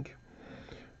technique.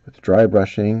 With dry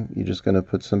brushing, you're just going to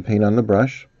put some paint on the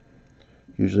brush.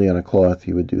 Usually on a cloth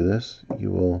you would do this.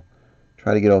 You will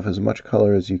try to get off as much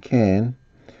color as you can,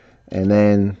 and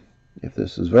then if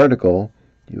this is vertical,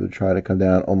 you would try to come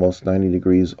down almost 90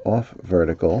 degrees off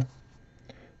vertical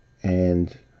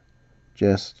and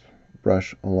just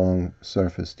brush along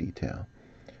surface detail.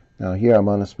 Now here I'm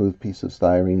on a smooth piece of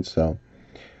styrene, so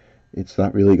it's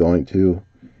not really going to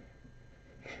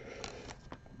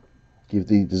give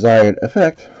the desired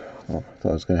effect. Well, I thought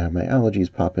I was going to have my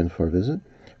allergies pop in for a visit,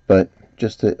 but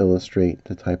just to illustrate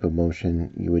the type of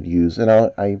motion you would use. And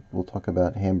I will talk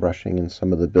about hand brushing in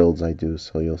some of the builds I do,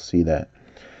 so you'll see that.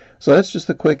 So that's just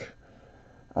a quick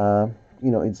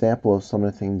example of some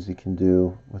of the things you can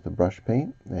do with a brush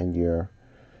paint and your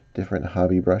different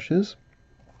hobby brushes.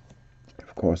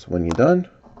 Of course, when you're done,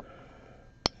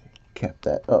 cap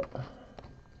that up.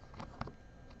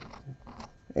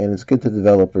 And it's good to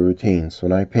develop a routine. So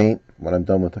when I paint, when I'm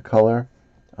done with the color,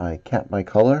 I cap my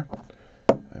color,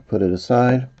 I put it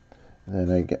aside, and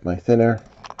then I get my thinner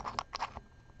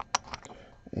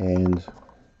and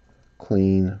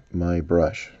clean my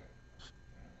brush.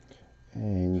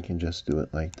 And you can just do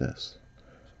it like this.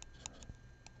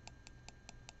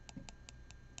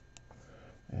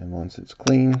 And once it's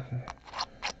clean,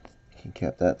 you can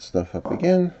cap that stuff up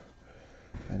again.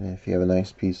 And if you have a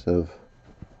nice piece of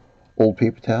old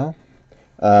paper towel,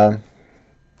 little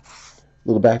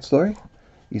backstory,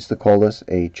 used to call this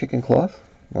a chicken cloth.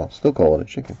 Well, still call it a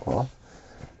chicken cloth.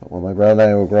 But when my brother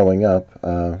and I were growing up,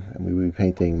 and we would be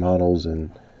painting models and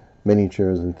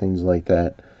miniatures and things like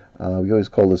that, we always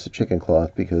call this a chicken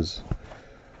cloth because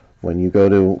when you go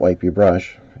to wipe your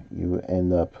brush, you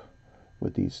end up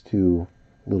with these two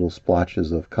little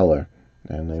splotches of color,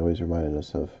 and they always reminded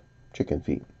us of chicken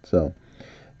feet. So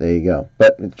there you go.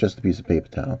 But it's just a piece of paper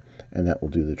towel, and that will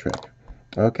do the trick.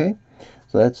 Okay,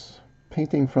 so that's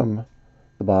painting from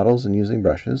the bottles and using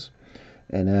brushes.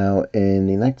 And now in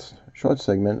the next short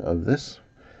segment of this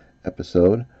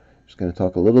episode, I'm just going to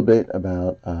talk a little bit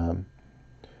about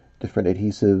different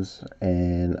adhesives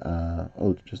and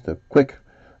just a quick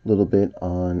little bit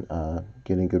on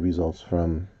getting good results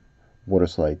from water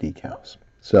slide decals.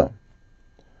 So,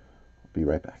 I'll be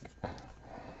right back.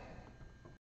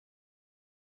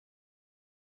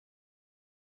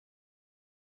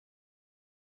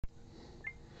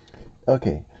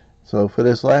 Okay, so for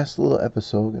this last little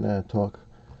episode, I'm going to talk,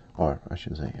 or I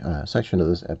should say, section of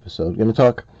this episode, I'm going to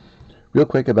talk real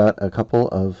quick about a couple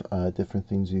of different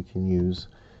things you can use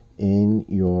in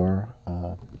your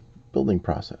building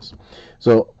process.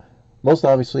 So, most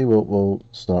obviously, we'll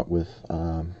start with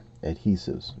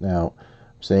adhesives. Now,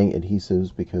 I'm saying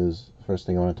adhesives because the first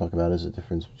thing I want to talk about is the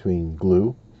difference between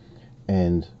glue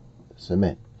and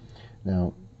cement.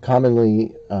 Now,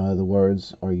 commonly, the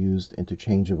words are used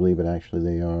interchangeably, but actually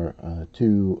they are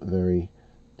two very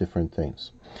different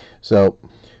things. So,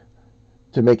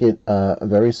 to make it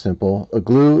very simple, a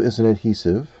glue is an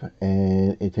adhesive,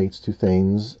 and it takes two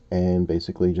things and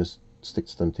basically just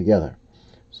sticks them together.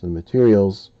 So the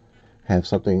materials have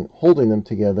something holding them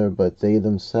together, but they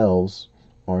themselves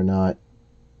are not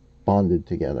bonded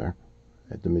together.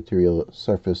 The material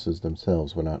surfaces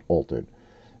themselves were not altered.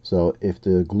 So if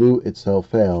the glue itself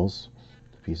fails,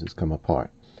 the pieces come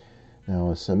apart.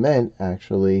 Now a cement,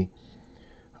 actually,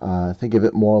 think of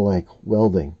it more like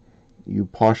welding. You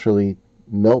partially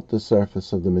melt the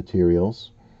surface of the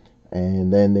materials,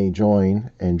 and then they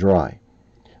join and dry.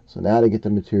 So now to get the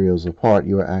materials apart,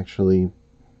 you are actually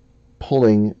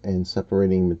pulling and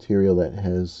separating material that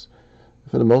has,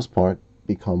 for the most part,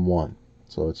 become one.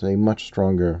 So it's a much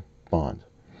stronger bond.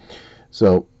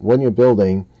 So when you're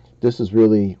building, this is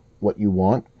really what you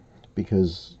want,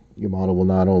 because your model will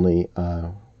not only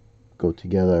go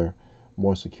together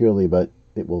more securely, but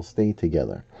it will stay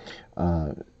together.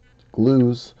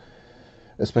 Glues,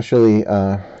 especially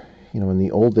in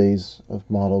the old days of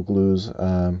model glues,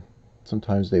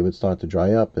 sometimes they would start to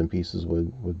dry up and pieces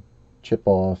would chip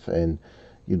off, and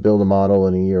you'd build a model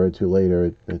and a year or two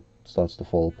later it starts to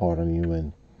fall apart on you,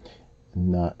 and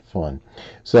not fun.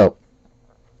 So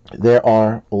there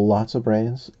are lots of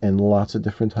brands and lots of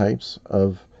different types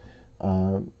of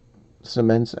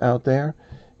cements out there.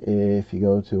 If you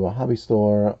go to a hobby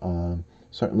store,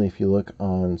 certainly if you look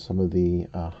on some of the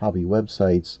hobby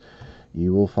websites,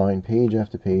 you will find page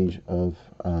after page of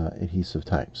adhesive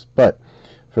types. But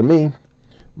for me,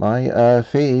 my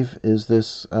fave is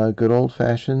this good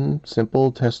old-fashioned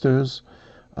simple Testors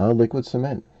liquid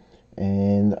cement,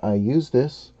 and I use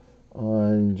this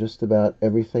on just about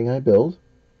everything I build,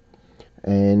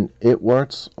 and it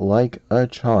works like a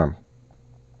charm.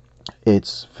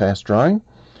 It's fast drying,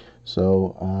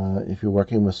 so if you're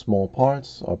working with small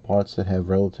parts or parts that have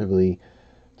relatively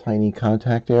tiny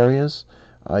contact areas,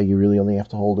 you really only have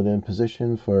to hold it in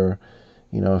position for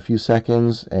a few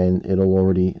seconds and it'll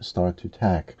already start to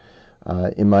tack.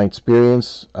 In my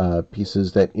experience,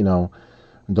 pieces that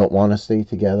don't want to stay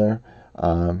together,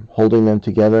 holding them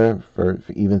together for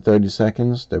even 30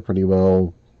 seconds, they're pretty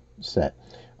well set.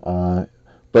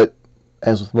 But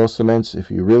as with most cements, if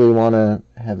you really want to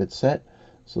have it set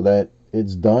so that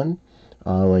it's done,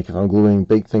 like if I'm gluing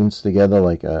big things together,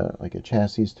 like a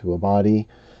chassis to a body,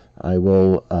 I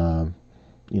will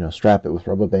strap it with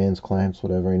rubber bands, clamps,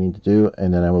 whatever I need to do,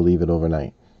 and then I will leave it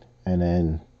overnight, and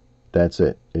then that's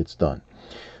it. It's done.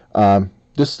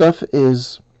 This stuff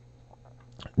is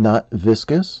not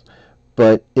viscous,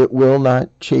 but it will not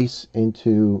chase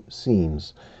into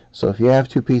seams. So if you have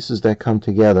two pieces that come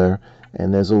together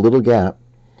and there's a little gap,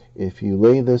 if you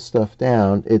lay this stuff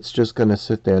down, it's just going to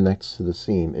sit there next to the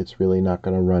seam. It's really not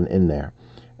going to run in there.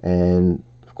 And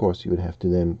of course you would have to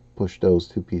then push those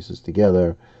two pieces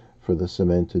together for the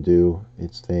cement to do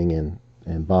its thing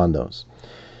and bond those.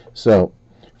 So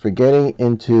for getting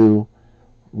into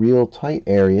real tight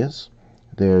areas,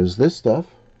 there's this stuff,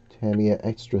 Tamiya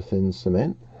Extra Thin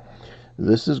Cement.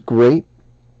 This is great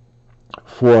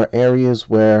for areas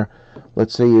where,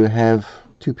 let's say you have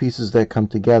two pieces that come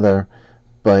together,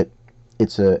 but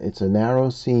it's a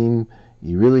narrow seam.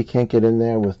 You really can't get in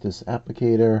there with this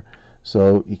applicator,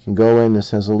 so you can go in. This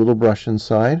has a little brush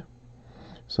inside,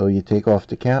 so you take off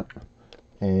the cap,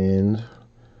 and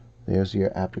there's your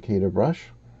applicator brush.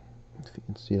 If you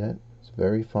can see that, it's a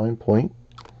very fine point,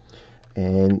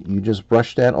 and you just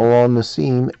brush that along the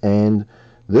seam, and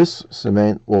this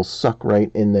cement will suck right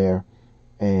in there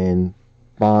and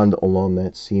bond along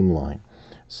that seam line.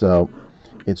 So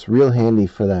it's real handy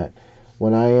for that.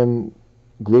 When I am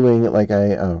gluing, like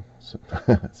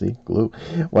see, glue.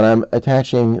 When I'm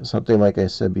attaching something, like I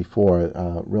said before,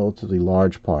 relatively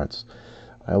large parts,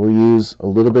 I will use a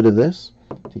little bit of this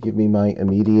to give me my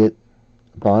immediate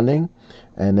bonding,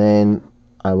 and then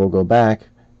I will go back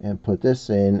and put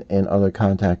this in other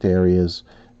contact areas,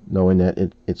 knowing that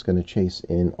it's going to chase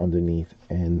in underneath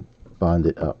and bond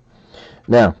it up.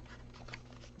 Now,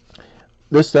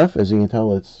 this stuff, as you can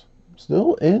tell, it's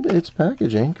still in its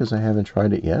packaging because I haven't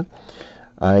tried it yet.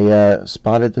 I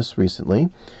spotted this recently.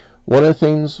 One of the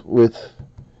things with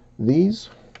these,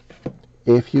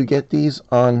 if you get these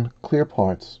on clear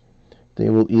parts, they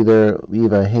will either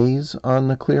leave a haze on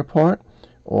the clear part,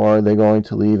 or they're going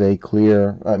to leave a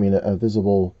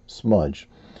visible smudge.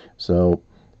 So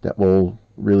that will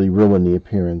really ruin the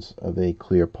appearance of a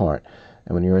clear part.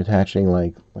 And when you're attaching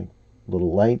like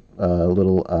little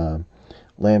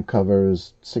lamp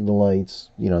covers, signal lights,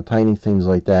 tiny things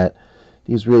like that,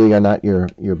 these really are not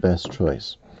your best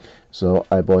choice. So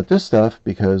I bought this stuff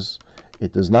because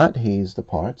it does not haze the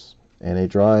parts and it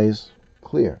dries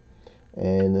clear.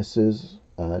 And this is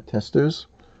Testors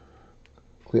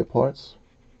clear parts.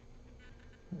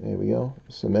 There we go,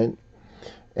 cement.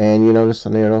 And you notice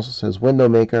on there it also says window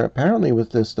maker. Apparently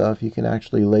with this stuff you can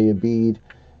actually lay a bead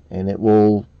and it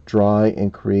will dry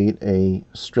and create a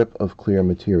strip of clear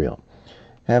material.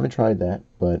 Haven't tried that,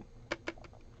 but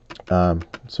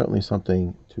certainly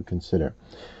something to consider.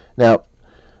 Now,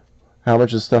 how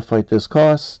much does stuff like this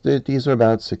cost? These are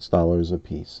about $6 a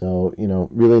piece, so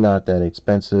really not that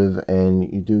expensive,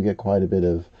 and you do get quite a bit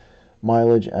of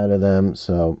mileage out of them.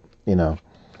 So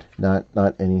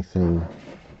not anything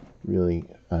really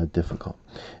difficult.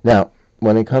 Now,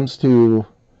 when it comes to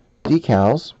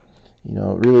decals,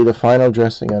 really the final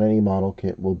dressing on any model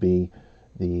kit will be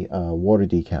the water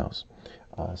decals.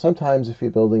 Sometimes if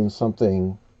you're building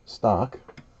something stock,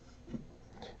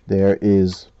 there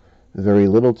is very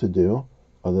little to do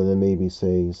other than maybe,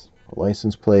 say, a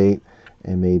license plate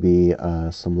and maybe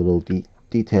some little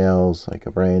details like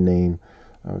a brand name.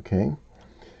 Okay,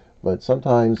 but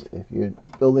sometimes if you're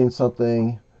building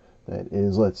something that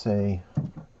is, let's say,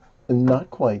 not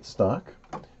quite stock,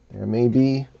 there may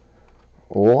be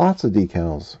lots of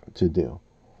decals to do,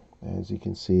 as you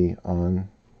can see on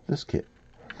this kit.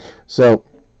 So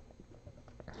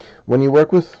when you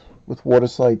work with water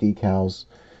slide decals,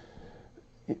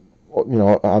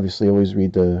 obviously always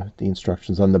read the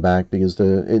instructions on the back, because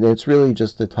it's really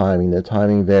just the timing. The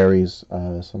timing varies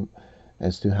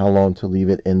as to how long to leave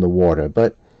it in the water.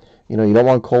 But you don't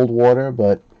want cold water,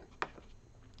 but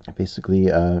basically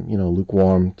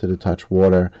lukewarm to the touch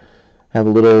water. Have a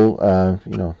little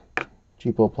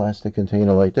cheapo plastic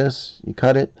container like this. You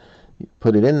cut it, you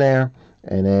put it in there,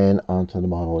 and then onto the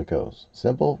model it goes.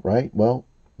 Simple, right? Well,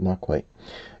 not quite.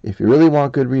 If you really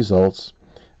want good results,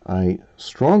 I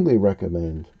strongly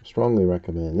recommend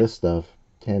this stuff,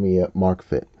 Tamiya Mark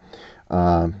Fit.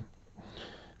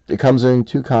 It comes in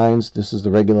two kinds. This is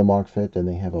the regular Mark Fit, and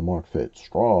they have a Mark Fit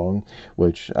Strong,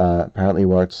 which apparently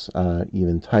works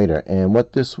even tighter. And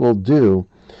what this will do,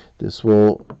 this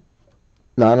will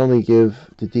not only give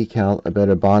the decal a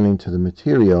better bonding to the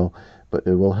material, but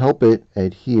it will help it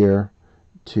adhere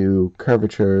to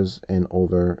curvatures and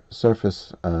over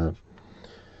surface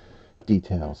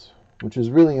details, which is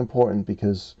really important,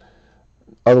 because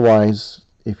otherwise,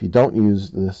 if you don't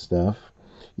use this stuff,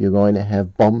 you're going to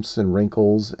have bumps and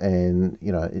wrinkles, and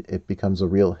it becomes a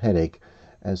real headache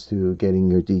as to getting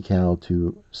your decal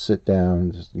to sit down.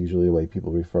 This is usually the way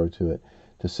people refer to it,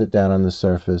 to sit down on the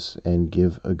surface and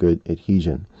give a good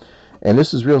adhesion. And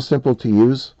this is real simple to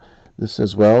use. This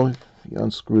as well, if you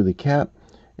unscrew the cap,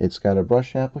 it's got a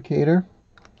brush applicator,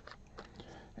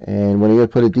 and when you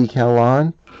put a decal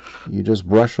on, you just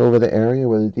brush over the area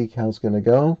where the decal is going to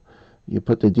go. You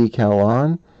put the decal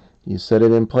on, you set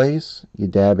it in place, you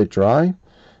dab it dry,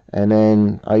 and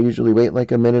then I usually wait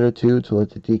like a minute or two to let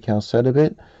the decal set a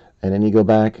bit, and then you go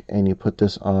back and you put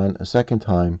this on a second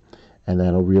time, and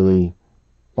that'll really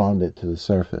bond it to the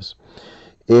surface.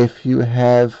 If you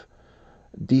have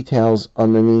details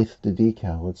underneath the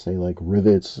decal, let's say like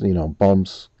rivets,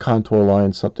 bumps, contour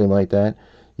lines, something like that,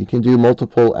 you can do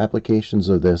multiple applications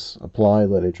of this. Apply,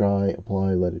 let it dry,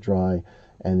 apply, let it dry,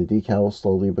 and the decal will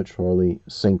slowly but surely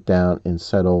sink down and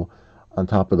settle on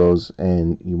top of those,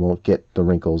 and you won't get the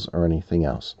wrinkles or anything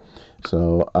else.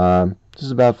 So this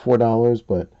is about $4,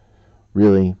 but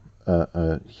really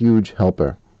a huge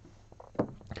helper.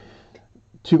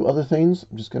 Two other things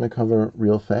I'm just going to cover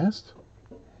real fast.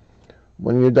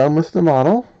 When you're done with the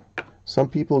model, some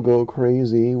people go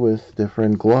crazy with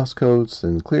different gloss coats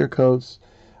and clear coats.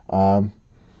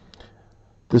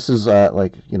 This is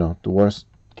like the worst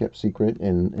kept secret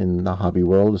in the hobby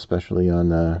world, especially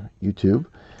on YouTube.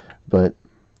 But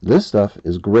this stuff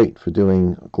is great for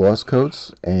doing gloss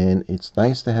coats, and it's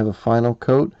nice to have a final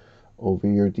coat over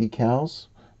your decals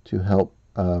to help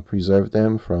preserve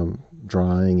them from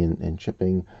drying and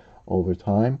chipping over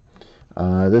time.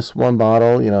 This one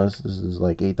bottle, this is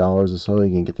like $8 or so.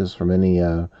 You can get this from any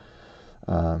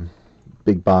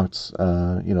big box,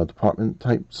 department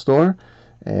type store,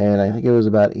 and I think it was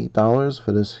about $8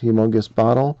 for this humongous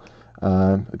bottle.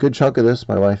 A good chunk of this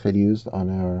my wife had used on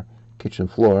our kitchen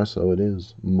floor, so it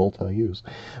is multi-use.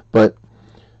 But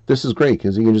this is great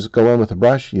because you can just go in with a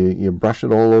brush, you brush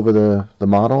it all over the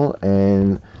model,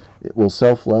 and it will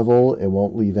self-level. It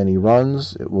won't leave any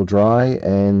runs. It will dry,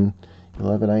 and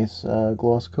you'll have a nice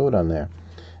gloss coat on there.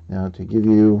 Now, to give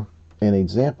you an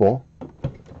example,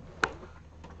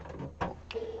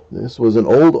 this was an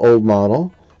old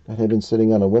model that had been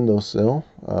sitting on a windowsill,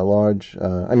 on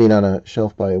a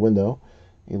shelf by a window,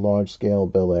 a large scale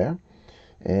Bel Air.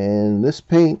 And this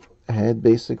paint had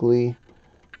basically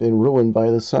been ruined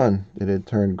by the sun. It had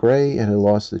turned gray, it had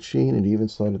lost its sheen, it even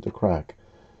started to crack.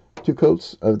 2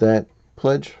 coats of that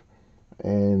pledge,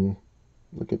 and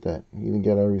look at that. You can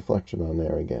get a reflection on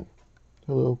there again.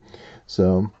 Hello.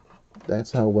 So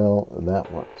that's how well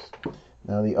that works.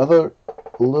 Now, the other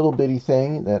little bitty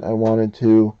thing that I wanted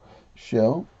to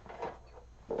show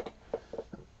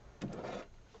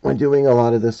when doing a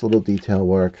lot of this little detail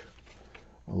work,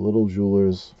 a little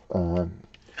jeweler's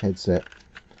headset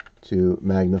to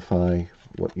magnify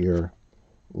what you're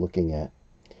looking at.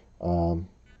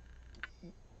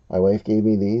 My wife gave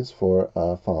me these for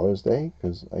Father's Day,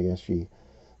 because I guess she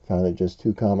kind of just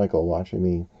too comical watching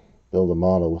me build a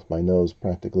model with my nose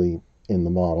practically in the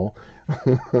model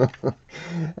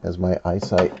as my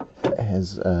eyesight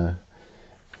has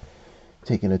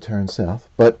taken a turn south.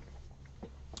 But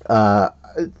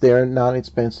they're not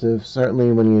expensive,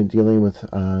 certainly when you're dealing with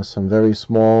some very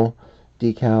small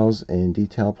decals and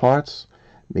detail parts.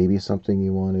 Maybe something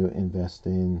you want to invest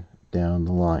in down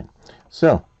the line.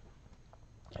 So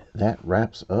that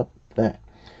wraps up that.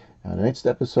 Now, the next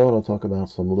episode, I'll talk about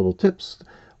some little tips,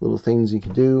 little things you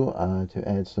can do to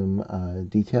add some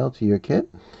detail to your kit.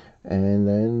 And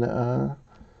then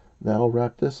that'll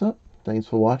wrap this up. Thanks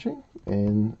for watching,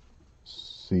 and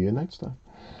see you next time.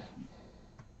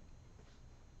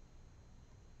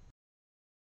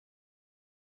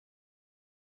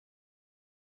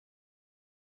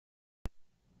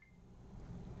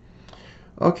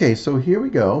 Okay, so here we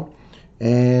go,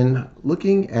 and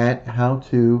looking at how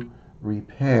to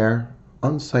repair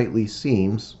unsightly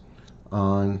seams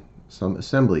on some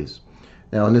assemblies.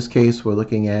 Now in this case, we're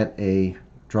looking at a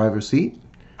driver's seat,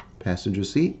 passenger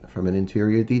seat from an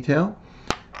interior detail,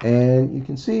 and you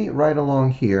can see right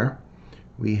along here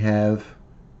we have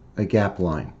a gap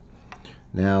line.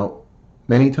 Now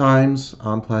many times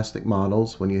on plastic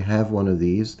models, when you have one of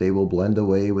these, they will blend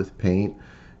away with paint,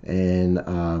 and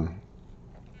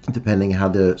depending how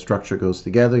the structure goes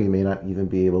together, you may not even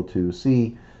be able to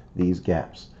see these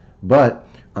gaps. But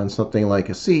on something like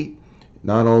a seat,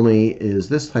 not only is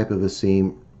this type of a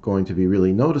seam going to be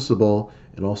really noticeable,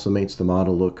 it also makes the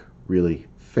model look really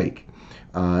fake.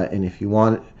 And if you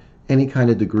want any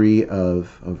kind of degree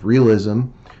of realism,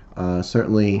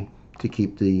 certainly to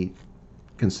keep the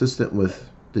consistent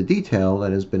with the detail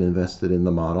that has been invested in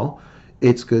the model,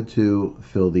 it's good to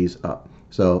fill these up.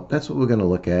 So that's what we're going to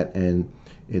look at, and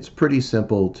it's pretty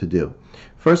simple to do.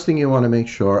 First thing you want to make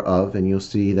sure of, and you'll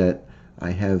see that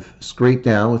I have scraped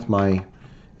down with my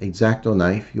X-Acto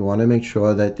knife, you want to make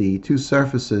sure that the two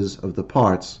surfaces of the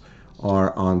parts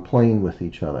are on plane with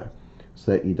each other,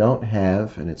 so that you don't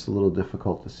have, and it's a little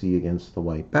difficult to see against the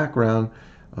white background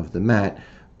of the mat,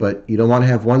 but you don't want to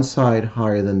have one side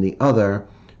higher than the other,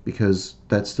 because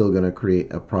that's still going to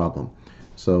create a problem.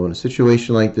 So in a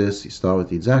situation like this, you start with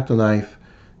the X-Acto knife,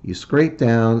 you scrape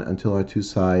down until our two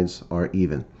sides are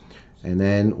even. And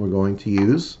then we're going to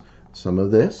use some of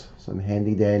this, some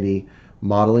handy dandy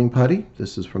modeling putty.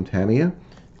 This is from Tamiya.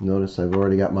 Notice I've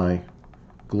already got my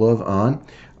glove on.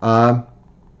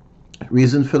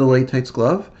 Reason for the latex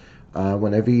glove,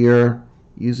 whenever you're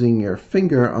using your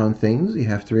finger on things, you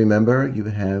have to remember you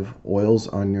have oils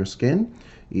on your skin.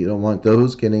 You don't want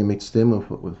those getting mixed in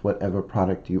with whatever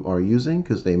product you are using,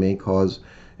 because they may cause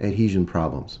adhesion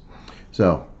problems.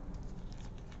 So,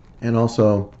 and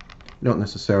also, you don't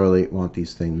necessarily want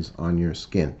these things on your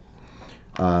skin.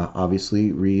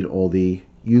 Obviously, read all the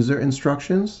user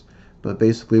instructions, but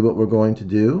basically what we're going to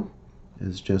do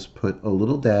is just put a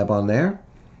little dab on there.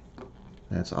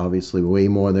 That's obviously way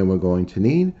more than we're going to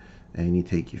need. And you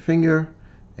take your finger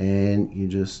and you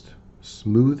just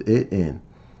smooth it in.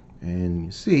 And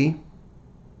you see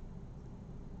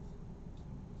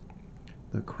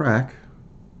the crack,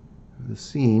 the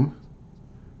seam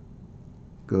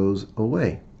goes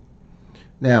away.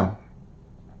 Now,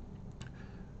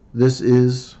 this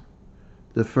is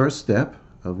the first step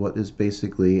of what is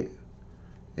basically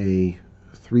a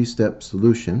three-step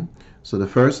solution. So the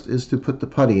first is to put the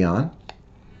putty on.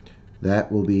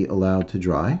 That will be allowed to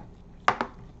dry.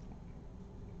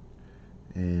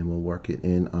 And we'll work it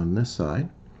in on this side.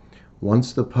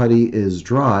 Once the putty is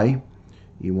dry,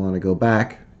 you want to go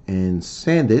back and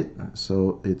sand it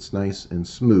so it's nice and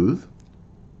smooth.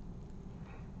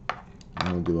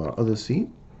 Now we'll do our other seat.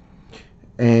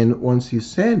 And once you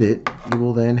sand it, you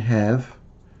will then have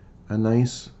a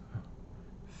nice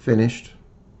finished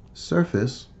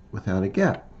surface without a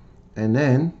gap. And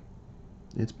then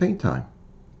it's paint time.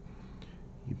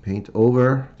 You paint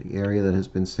over the area that has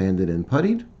been sanded and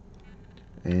puttied,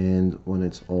 and when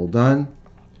it's all done,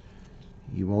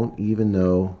 you won't even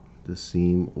know the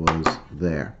seam was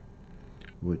there,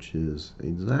 which is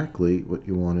exactly what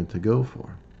you wanted to go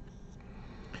for.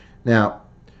 Now,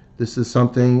 this is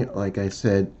something, like I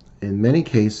said, in many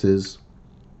cases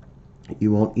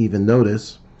you won't even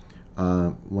notice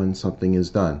when something is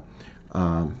done.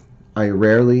 I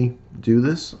rarely do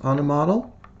this on a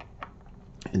model.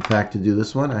 In fact, to do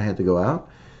this one, I had to go out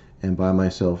and buy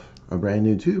myself a brand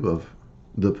new tube of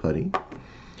the putty.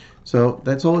 So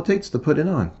that's all it takes to put it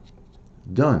on.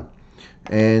 Done.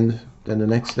 And then the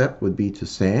next step would be to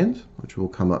sand, which will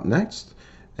come up next,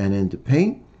 and then to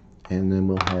paint, and then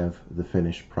we'll have the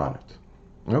finished product.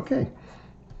 Okay.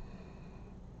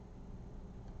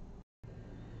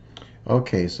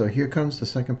 Okay, so here comes the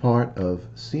second part of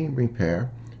seam repair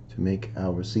to make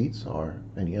our seats, or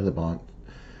any other bond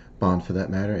for that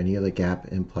matter, any other gap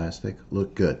in plastic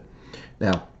look good.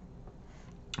 Now,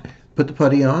 put the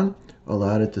putty on,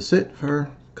 allowed it to sit for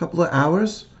a couple of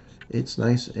hours. It's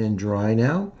nice and dry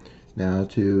now. Now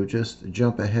to just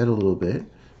jump ahead a little bit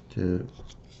to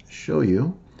show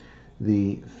you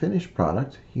the finished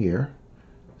product here,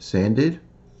 sanded,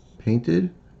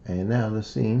 painted, and now the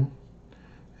seam,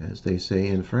 as they say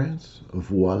in France,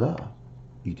 voila,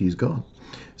 it is gone.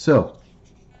 So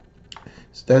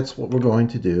that's what we're going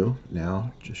to do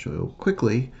now. Just show you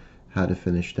quickly how to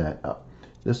finish that up.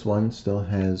 This one still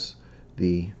has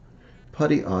the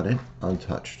putty on it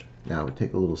untouched. Now we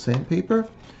take a little sandpaper.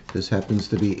 This happens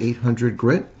to be 800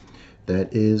 grit.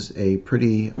 That is a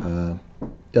pretty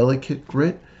delicate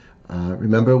grit.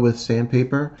 Remember, with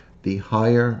sandpaper, the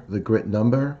higher the grit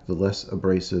number, the less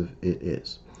abrasive it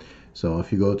is. So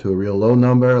if you go to a real low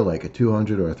number, like a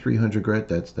 200 or a 300 grit,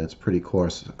 that's pretty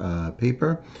coarse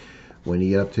paper. When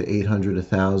you get up to 800,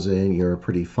 1000, you're a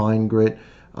pretty fine grit.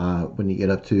 When you get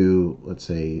up to, let's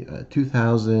say,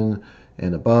 2000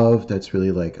 and above, that's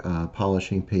really like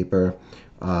polishing paper.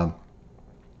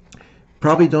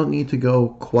 Probably don't need to go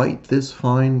quite this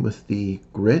fine with the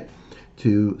grit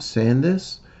to sand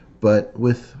this, but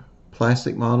with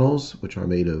plastic models, which are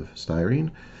made of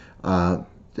styrene,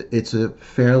 it's a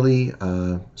fairly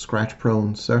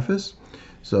scratch-prone surface.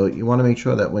 So you want to make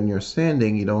sure that when you're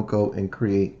sanding, you don't go and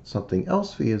create something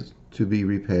else for you to be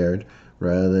repaired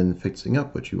rather than fixing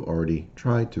up what you already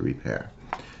tried to repair.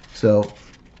 So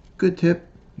good tip,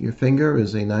 your finger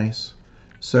is a nice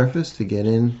surface to get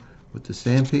in with the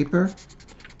sandpaper,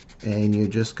 and you're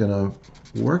just going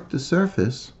to work the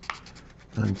surface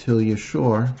until you're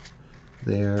sure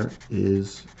there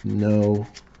is no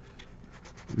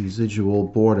residual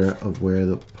border of where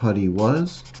the putty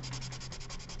was,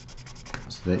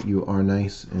 so that you are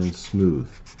nice and smooth.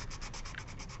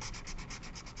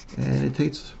 And it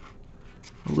takes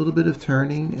a little bit of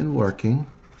turning and working,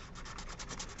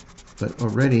 but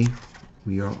already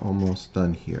we are almost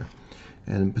done here.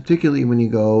 And particularly when you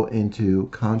go into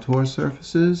contour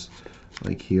surfaces,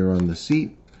 like here on the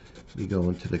seat, we go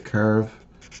into the curve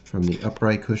from the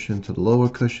upright cushion to the lower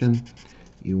cushion.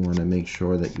 You want to make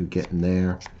sure that you get in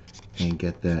there and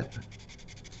get that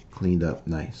cleaned up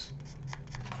nice.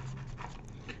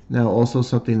 Now, also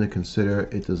something to consider,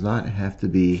 it does not have to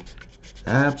be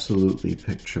absolutely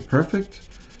picture perfect,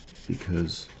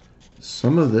 because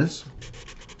some of this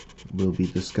will be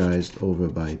disguised over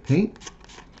by paint.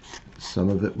 Some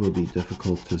of it will be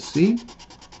difficult to see.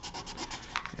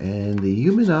 And the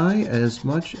human eye, as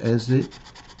much as it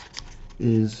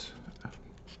is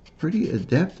pretty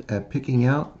adept at picking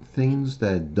out things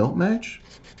that don't match,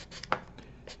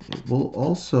 it will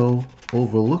also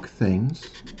overlook things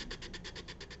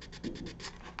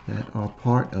that are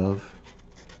part of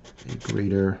a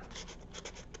greater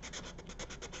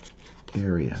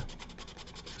area,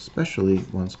 especially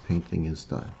once painting is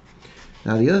done.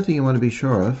 Now, the other thing you want to be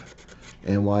sure of,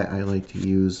 and why I like to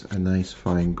use a nice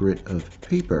fine grit of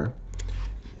paper,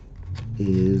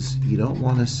 is you don't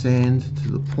want to sand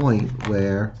to the point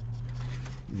where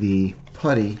the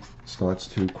putty starts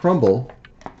to crumble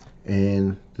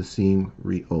and the seam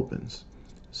reopens.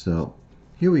 So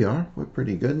here we are, we're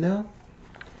pretty good now.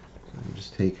 So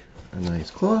just take a nice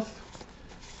cloth,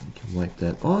 you can wipe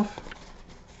that off.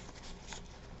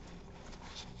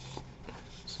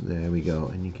 So there we go,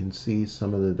 and you can see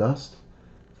some of the dust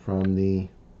from the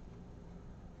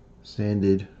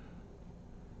sanded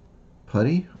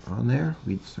putty on there.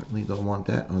 We certainly don't want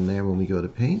that on there when we go to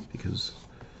paint, because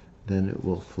then it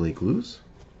will flake loose.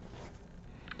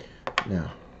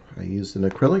 Now, I used an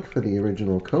acrylic for the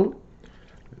original coat.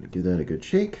 Give that a good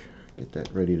shake, get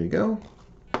that ready to go.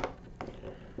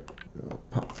 I'll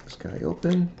pop this guy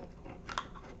open.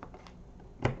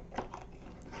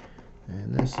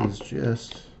 And this is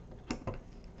just,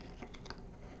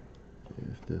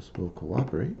 if this will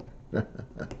cooperate. See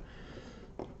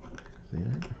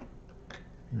that?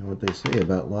 You know what they say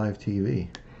about live TV.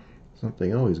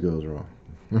 Something always goes wrong.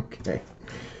 Okay.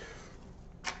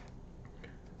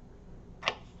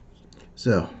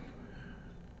 So,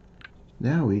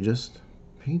 now we just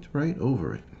paint right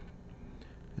over it.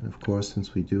 And of course,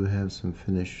 since we do have some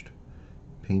finished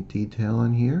paint detail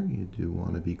on here, you do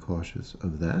want to be cautious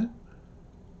of that.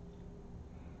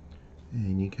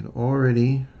 And you can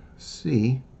already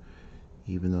see,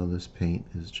 even though this paint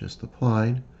is just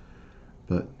applied,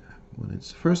 but when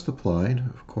it's first applied,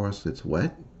 of course it's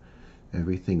wet.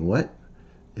 Everything wet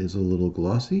is a little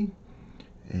glossy.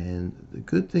 And the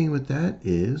good thing with that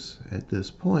is, at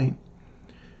this point,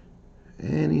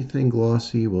 anything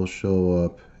glossy will show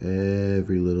up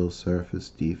every little surface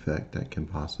defect that can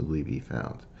possibly be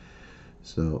found.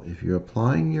 So if you're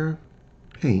applying your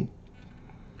paint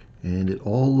and it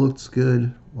all looks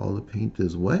good while the paint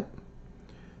is wet,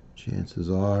 chances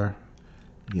are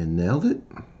you nailed it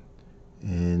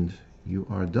and you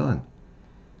are done.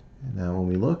 And now when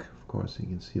we look, of course, you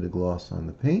can see the gloss on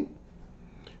the paint,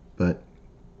 but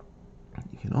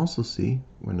you can also see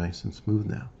we're nice and smooth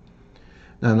now.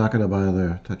 Now I'm not going to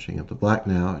bother touching up the black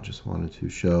now. I just wanted to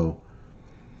show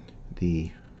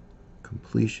the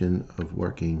completion of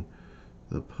working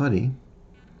the putty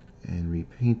and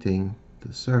repainting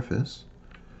the surface.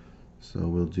 So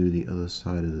we'll do the other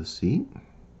side of the seat.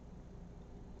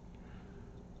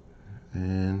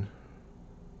 And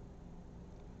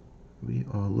we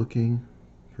are looking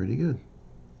pretty good.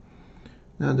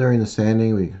 Now during the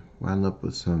sanding we wound up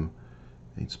with some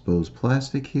exposed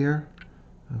plastic here.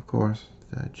 Of course,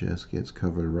 that just gets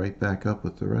covered right back up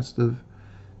with the rest of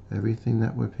everything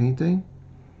that we're painting.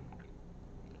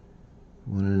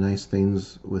 One of the nice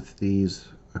things with these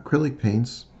acrylic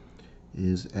paints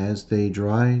is as they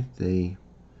dry, they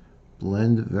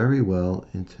blend very well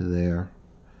into their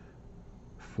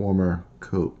former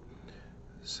coat.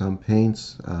 Some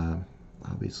paints,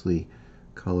 obviously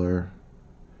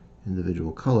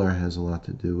individual color has a lot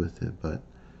to do with it, but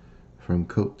from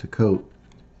coat to coat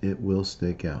it will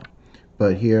stick out.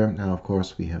 But here now, of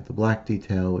course, we have the black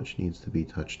detail which needs to be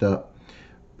touched up,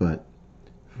 but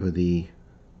for the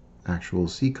actual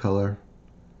seat color,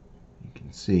 you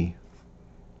can see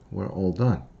we're all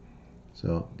done.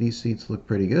 So these seats look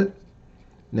pretty good.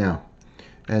 Now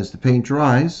as the paint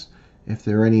dries, if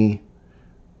there are any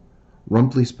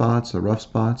rumply spots or rough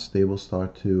spots, they will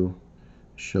start to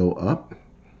show up.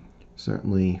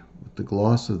 Certainly with the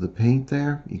gloss of the paint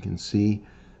there, you can see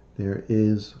there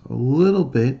is a little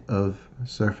bit of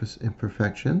surface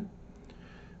imperfection,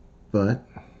 but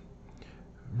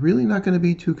really not going to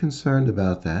be too concerned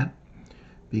about that,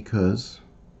 because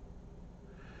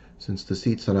since the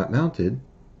seats are not mounted,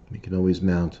 we can always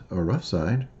mount a rough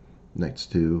side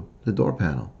next to the door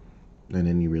panel, and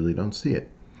then you really don't see it.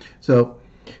 So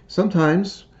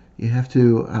sometimes you have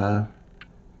to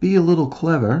be a little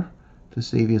clever to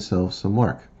save yourself some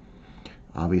work.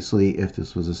 Obviously, if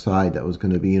this was a side that was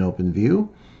going to be an open view,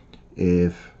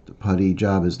 if the putty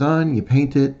job is done, you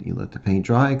paint it, you let the paint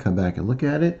dry, come back and look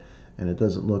at it, and it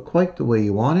doesn't look quite the way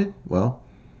you want it, well,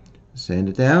 sand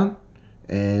it down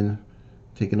and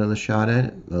take another shot at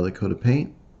it, another coat of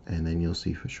paint, and then you'll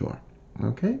see for sure.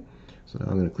 Okay, so now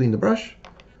I'm going to clean the brush,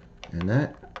 and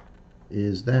that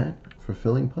is that for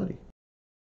filling putty.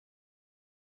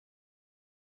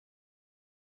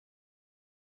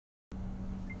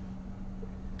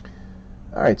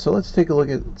 All right, so let's take a look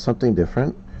at something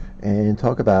different and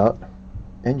talk about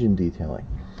engine detailing.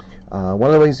 One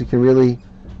of the ways you can really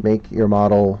make your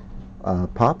model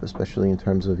pop, especially in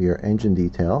terms of your engine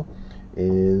detail,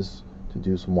 is to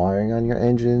do some wiring on your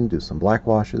engine, do some black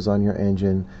washes on your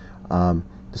engine.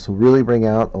 This will really bring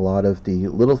out a lot of the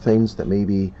little things that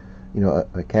maybe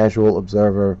a casual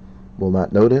observer will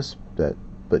not notice,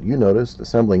 but you noticed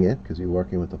assembling it because you're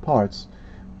working with the parts.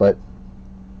 But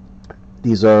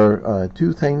these are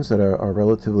two things that are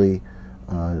relatively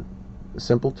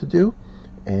simple to do,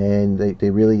 and they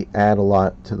really add a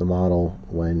lot to the model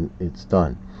when it's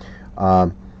done.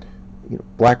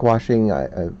 Black washing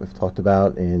I've talked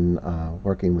about in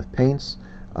working with paints.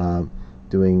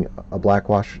 Doing a black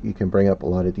wash, you can bring up a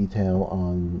lot of detail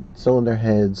on cylinder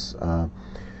heads,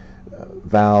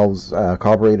 valves,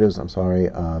 carburetors,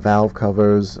 valve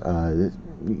covers,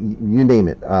 you name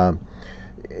it.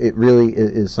 It really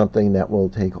is something that will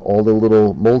take all the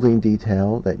little molding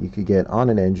detail that you could get on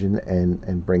an engine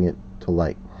and bring it to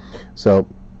light. So,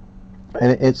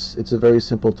 and it's a very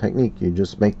simple technique. You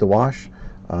just make the wash,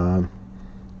 get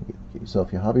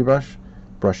yourself your hobby brush,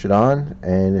 brush it on,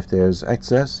 and if there's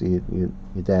excess, you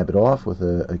dab it off with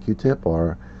a Q-tip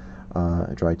or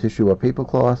a dry tissue or paper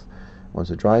cloth once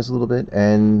it dries a little bit,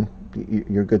 and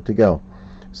you're good to go.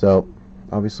 So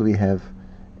obviously we have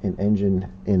an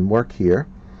engine in work here,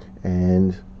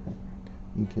 and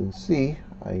you can see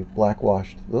I black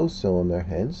washed those cylinder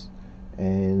heads,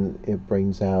 and it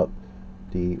brings out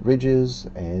the ridges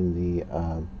and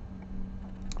the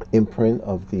imprint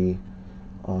of the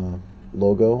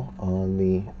logo on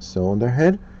the cylinder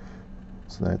head.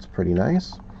 So that's pretty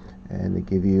nice, and to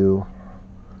give you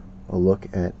a look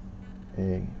at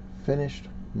a finished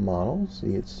model,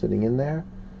 see it's sitting in there,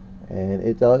 and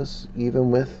it does,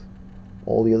 even with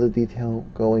all the other detail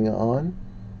going on,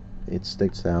 it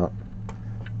sticks out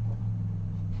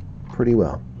pretty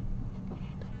well.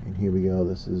 And here we go,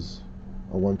 this is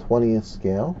a 1/20th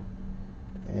scale,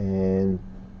 and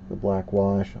the black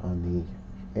wash on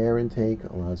the air intake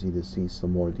allows you to see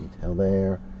some more detail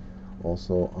there,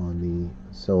 also on the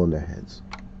cylinder heads.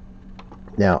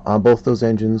 Now, on both those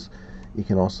engines, you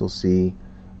can also see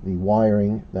the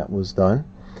wiring that was done.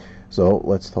 So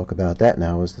let's talk about that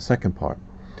now as the second part.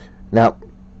 Now,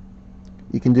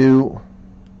 you can do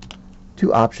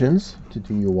two options to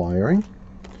do your wiring.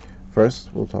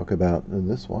 First, we'll talk about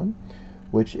this one,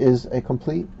 which is a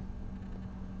complete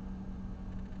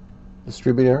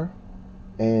distributor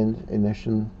and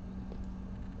ignition,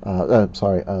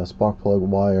 spark plug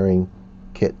wiring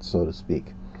kit, so to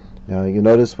speak. Now, you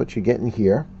notice what you're getting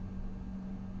here,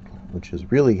 which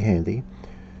is really handy.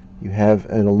 You have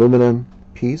an aluminum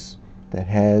piece that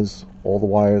has all the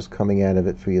wires coming out of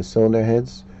it for your cylinder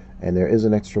heads, and there is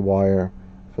an extra wire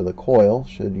for the coil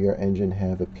should your engine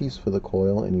have a piece for the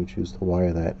coil and you choose to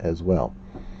wire that as well.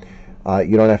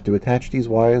 You don't have to attach these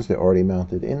wires, they're already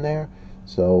mounted in there,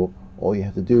 so all you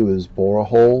have to do is bore a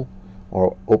hole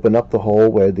or open up the hole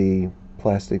where the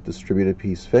plastic distributor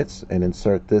piece fits and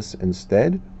insert this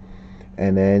instead,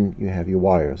 and then you have your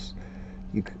wires.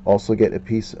 You also get a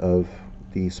piece of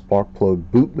the spark plug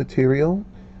boot material,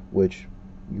 which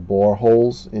you bore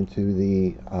holes into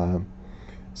the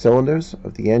cylinders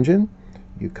of the engine.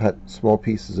 You cut small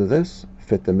pieces of this,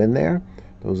 fit them in there.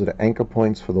 Those are the anchor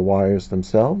points for the wires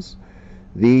themselves.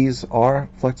 These are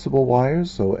flexible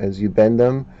wires, so as you bend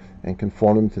them and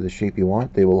conform them to the shape you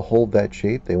want, they will hold that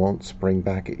shape. They won't spring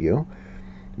back at you.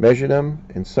 Measure them,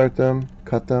 insert them,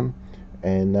 cut them,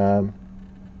 and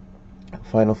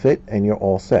final fit, and you're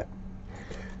all set.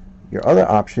 Your other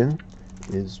option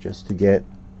is just to get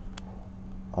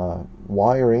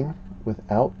wiring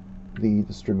without the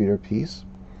distributor piece.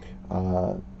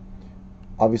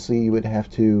 Obviously, you would have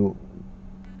to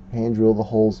hand drill the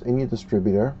holes in your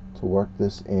distributor to work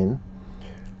this in,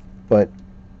 but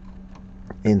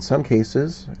in some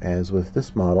cases, as with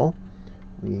this model,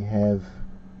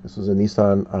 this was a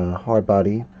Nissan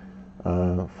hardbody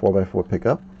 4x4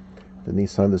 pickup. The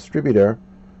Nissan distributor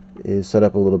is set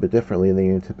up a little bit differently than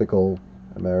your typical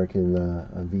American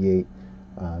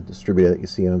V8 distributor that you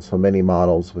see on so many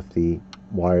models with the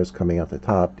wires coming out the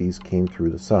top. These came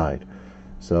through the side,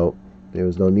 so there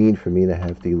was no need for me to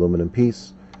have the aluminum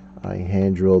piece. I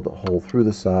hand drilled a hole through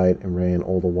the side and ran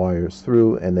all the wires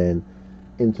through and then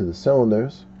into the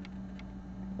cylinders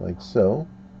like so,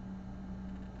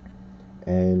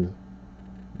 and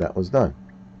that was done.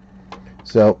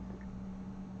 So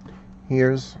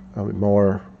here's a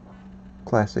more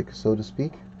classic, so to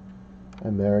speak,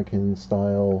 American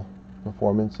style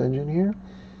performance engine here.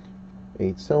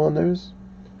 8 cylinders.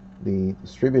 The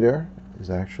distributor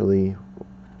is actually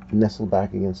nestled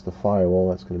back against the firewall.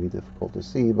 That's going to be difficult to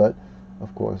see, but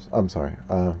of course, I'm sorry,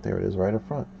 there it is right up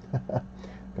front.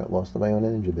 Got lost in my own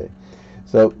engine bay.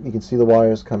 So you can see the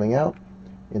wires coming out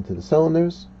into the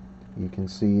cylinders. You can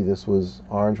see this was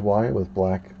orange wire with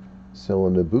black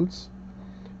cylinder boots,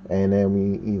 and then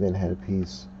we even had a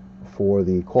piece for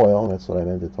the coil. That's what I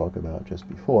meant to talk about just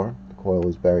before. The coil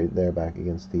is buried there back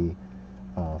against the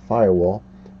firewall,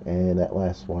 and that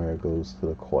last wire goes to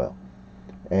the coil,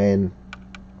 and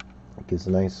it gives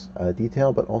a nice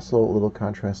detail, but also a little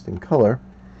contrasting color.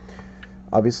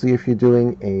 Obviously, if you're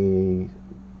doing a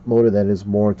motor that is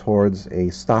more towards a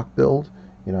stock build,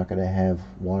 you're not going to have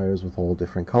wires with all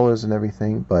different colors and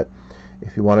everything, but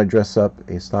if you want to dress up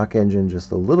a stock engine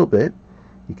just a little bit,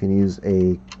 you can use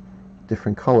a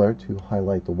different color to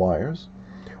highlight the wires.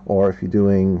 Or if you're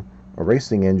doing a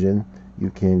racing engine,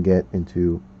 you can get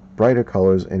into brighter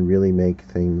colors and really make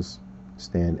things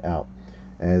stand out,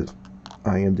 as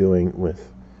I am doing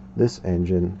with this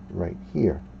engine right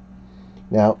here.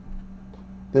 Now,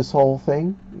 this whole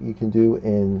thing you can do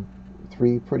in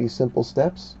 3 pretty simple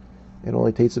steps. It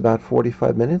only takes about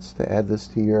 45 minutes to add this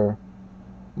to your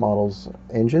model's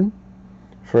engine.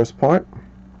 First part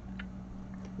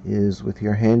is with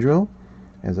your hand drill.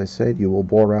 As I said, you will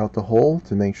bore out the hole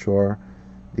to make sure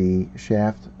the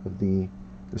shaft of the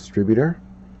distributor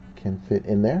can fit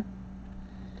in there.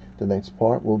 The next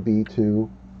part will be to,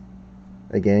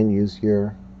 again, use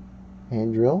your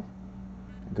hand drill,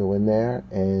 go in there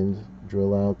and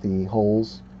drill out the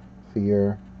holes for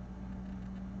your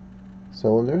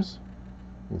cylinders.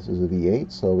 This is a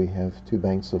V8, so we have 2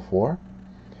 banks of 4.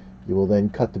 You will then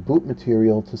cut the boot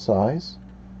material to size.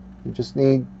 You just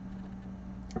need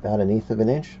about 1/8 of an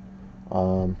inch.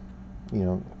 You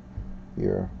know, if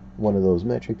you're one of those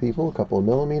metric people, a couple of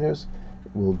millimeters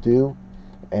will do,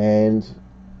 and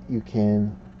you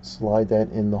can slide that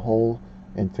in the hole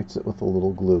and fix it with a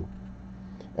little glue.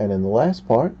 And then the last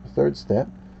part, the third step,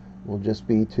 will just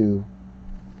be to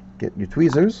get your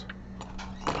tweezers,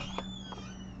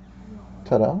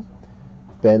 ta-da,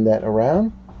 bend that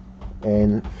around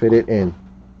and fit it in.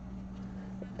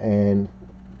 And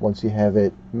once you have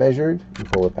it measured, you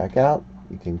pull it back out,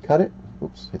 you can cut it,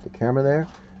 oops, hit the camera there,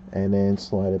 and then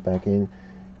slide it back in.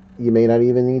 You may not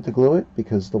even need to glue it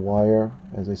because the wire,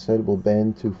 as I said, will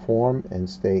bend to form and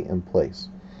stay in place.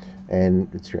 And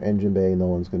it's your engine bay, no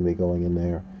one's going to be going in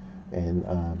there and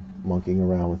monkeying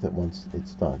around with it once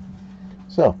it's done.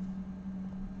 So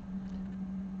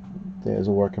there's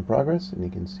a work in progress, and you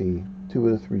can see 2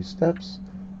 of the 3 steps.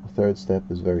 The third step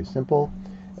is very simple.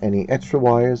 Any extra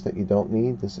wires that you don't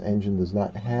need, this engine does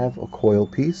not have a coil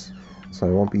piece, so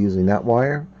I won't be using that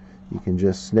wire. You can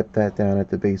just snip that down at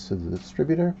the base of the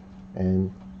distributor,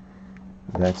 and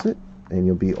that's it, and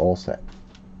you'll be all set.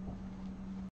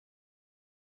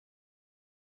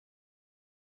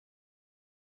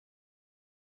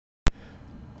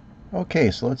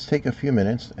 Okay, so let's take a few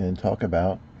minutes and talk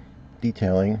about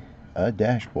detailing a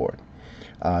dashboard.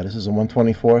 This is a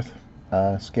 1/24th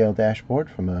scale dashboard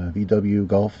from a VW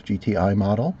Golf GTI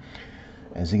model.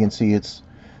 As you can see, it's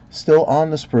still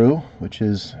on the sprue, which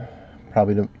is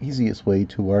probably the easiest way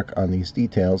to work on these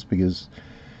details because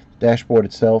the dashboard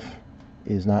itself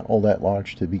is not all that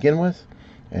large to begin with,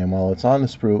 and while it's on the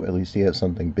sprue, at least you have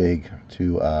something big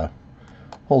to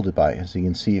hold it by. As you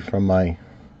can see from my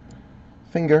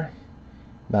finger,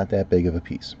 not that big of a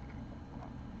piece.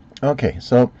 Okay,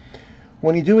 so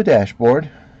when you do a dashboard,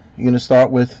 you're going to start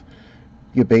with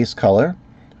your base color.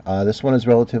 This one is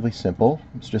relatively simple.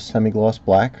 It's just semi-gloss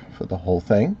black for the whole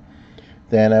thing.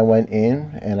 Then I went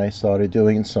in and I started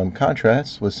doing some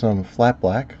contrasts with some flat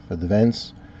black for the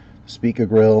vents, speaker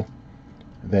grill,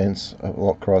 vents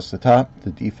across the top,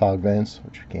 the defog vents,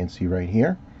 which you can't see right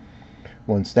here.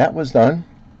 Once that was done,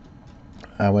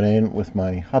 I went in with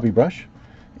my hobby brush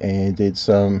and did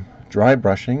some dry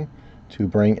brushing to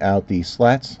bring out the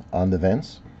slats on the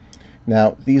vents.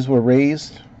 Now these were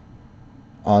raised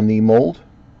on the mold,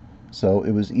 so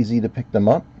it was easy to pick them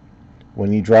up.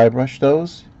 When you dry brush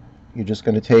those, you're just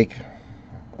going to take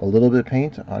a little bit of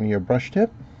paint on your brush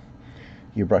tip.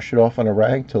 You brush it off on a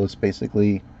rag till it's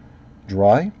basically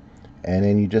dry, and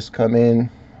then you just come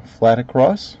in flat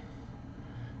across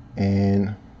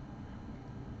and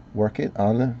work it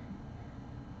on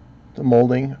the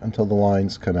molding until the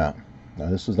lines come out. Now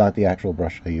this was not the actual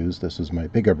brush I used, this is my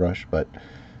bigger brush, but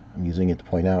I'm using it to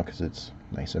point out because it's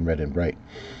nice and red and bright.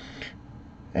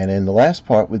 And then the last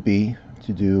part would be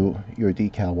to do your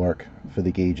decal work for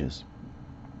the gauges.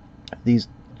 These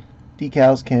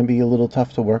decals can be a little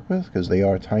tough to work with because they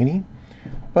are tiny,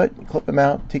 but clip them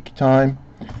out, take your time.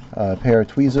 A pair of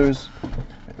tweezers,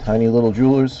 a tiny little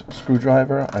jeweler's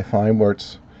screwdriver I find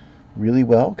works really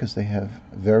well because they have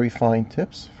very fine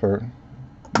tips for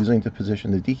using to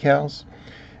position the decals,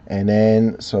 and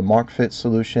then some Mark Fit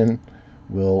solution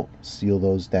will seal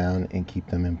those down and keep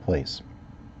them in place.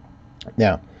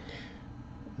 Now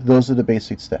those are the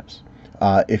basic steps.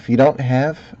 If you don't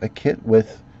have a kit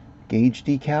with gauge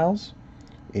decals,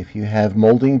 if you have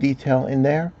molding detail in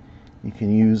there, you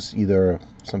can use either,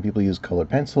 some people use colored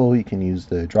pencil, you can use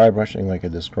the dry brushing like I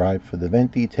described for the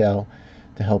vent detail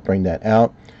to help bring that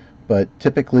out. But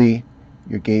typically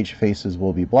your gauge faces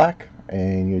will be black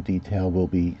and your detail will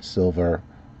be silver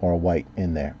or white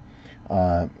in there.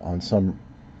 On some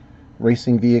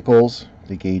racing vehicles,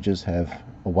 the gauges have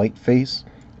a white face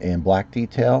and black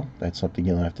detail. That's something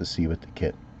you'll have to see with the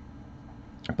kit.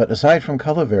 But aside from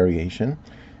color variation,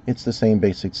 it's the same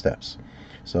basic steps.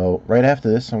 So right after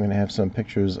this, I'm going to have some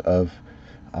pictures of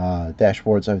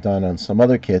dashboards I've done on some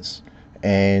other kits,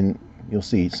 and you'll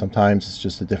see sometimes it's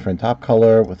just a different top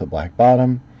color with a black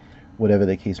bottom, whatever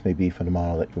the case may be for the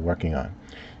model that you're working on.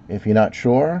 If you're not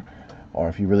sure, or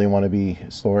if you really want to be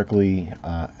historically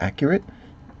accurate,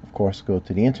 of course go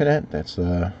to the internet. That's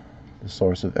the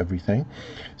source of everything,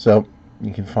 so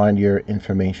you can find your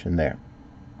information there.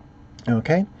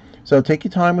 Okay, so take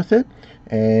your time with it,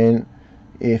 and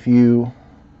if you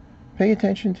pay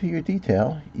attention to your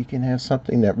detail, you can have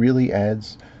something that really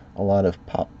adds a lot of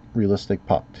pop, realistic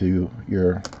pop to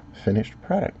your finished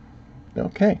product.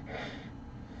 Okay.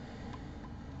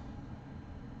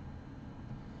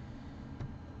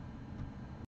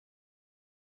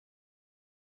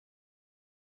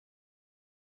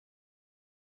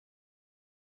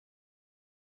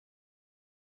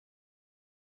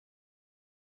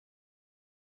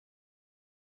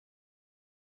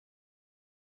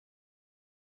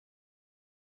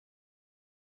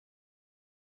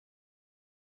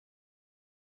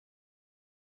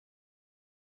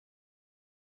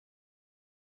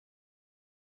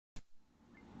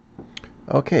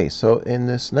 Okay, so in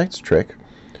this next trick,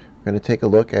 we're going to take a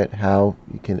look at how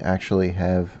you can actually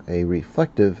have a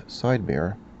reflective side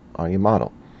mirror on your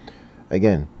model.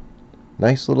 Again,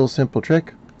 nice little simple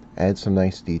trick, adds some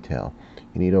nice detail.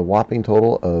 You need a whopping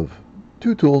total of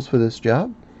 2 tools for this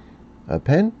job, a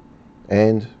pen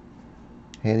and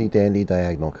handy dandy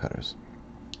diagonal cutters.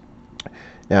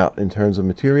 Now, in terms of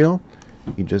material,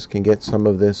 you just can get some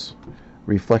of this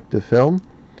reflective film.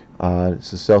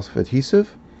 It's a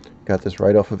self-adhesive. Got this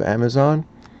right off of Amazon,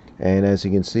 and as you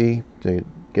can see, to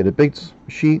get a big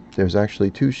sheet, there's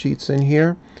actually 2 sheets in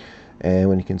here. And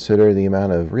when you consider the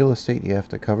amount of real estate you have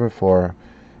to cover for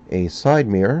a side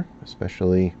mirror,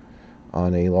 especially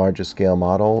on a larger scale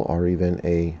model or even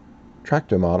a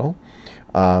tractor model,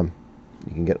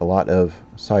 you can get a lot of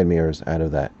side mirrors out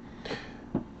of that.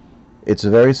 It's a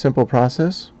very simple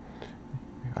process.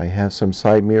 I have some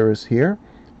side mirrors here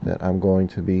that I'm going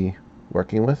to be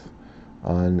working with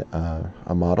on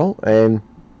a model, and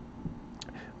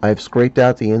I've scraped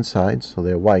out the insides so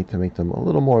they're white to make them a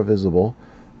little more visible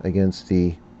against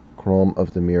the chrome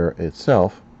of the mirror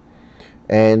itself.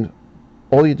 And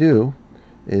all you do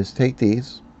is take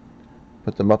these,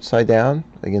 put them upside down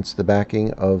against the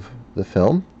backing of the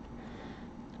film,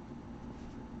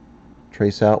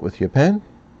 trace out with your pen,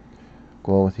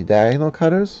 go on with your diagonal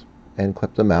cutters and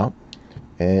clip them out,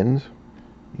 and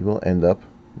you will end up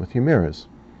with your mirrors.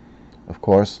 Of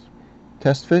course,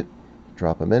 test fit,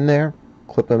 drop them in there,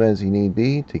 clip them as you need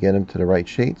be to get them to the right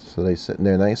shape so they sit in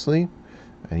there nicely,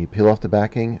 and you peel off the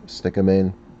backing, stick them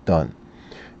in, done.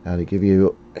 Now, to give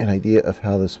you an idea of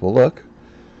how this will look,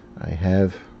 I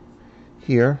have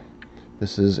here,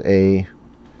 this is a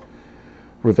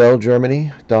Revell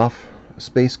Germany DOF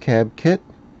Space Cab kit.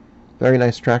 Very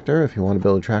nice tractor if you want to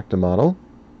build a tractor model.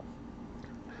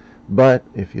 But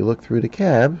if you look through the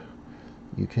cab,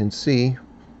 you can see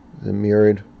the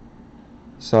mirrored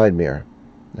side mirror.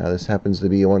 Now, this happens to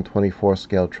be a 1/24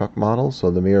 scale truck model,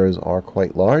 so the mirrors are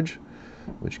quite large,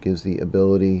 which gives the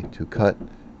ability to cut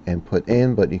and put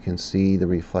in, but you can see the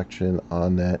reflection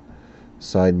on that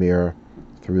side mirror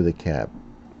through the cab.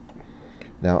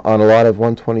 Now, on a lot of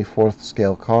 1/24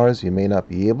 scale cars, you may not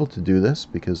be able to do this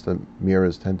because the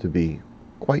mirrors tend to be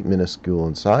quite minuscule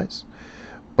in size,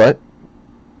 but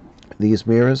these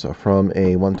mirrors are from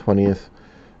a 1/20th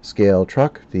scale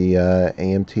truck, the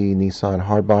AMT Nissan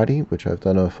Hardbody, which I've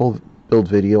done a full build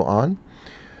video on,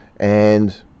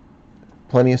 and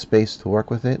plenty of space to work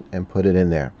with it and put it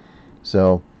in there.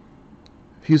 So,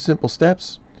 a few simple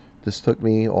steps. This took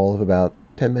me all of about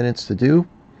 10 minutes to do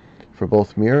for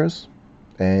both mirrors,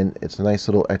 and it's a nice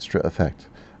little extra effect.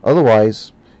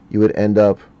 Otherwise, you would end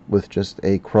up with just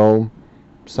a chrome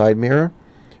side mirror,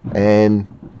 and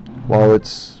while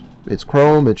it's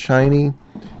chrome, it's shiny,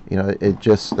 you know, it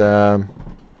just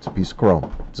it's a piece of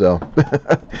chrome, so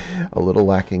a little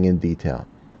lacking in detail.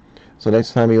 So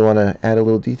next time you want to add a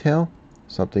little detail,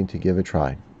 something to give a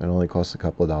try. It only costs a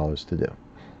couple of dollars to do.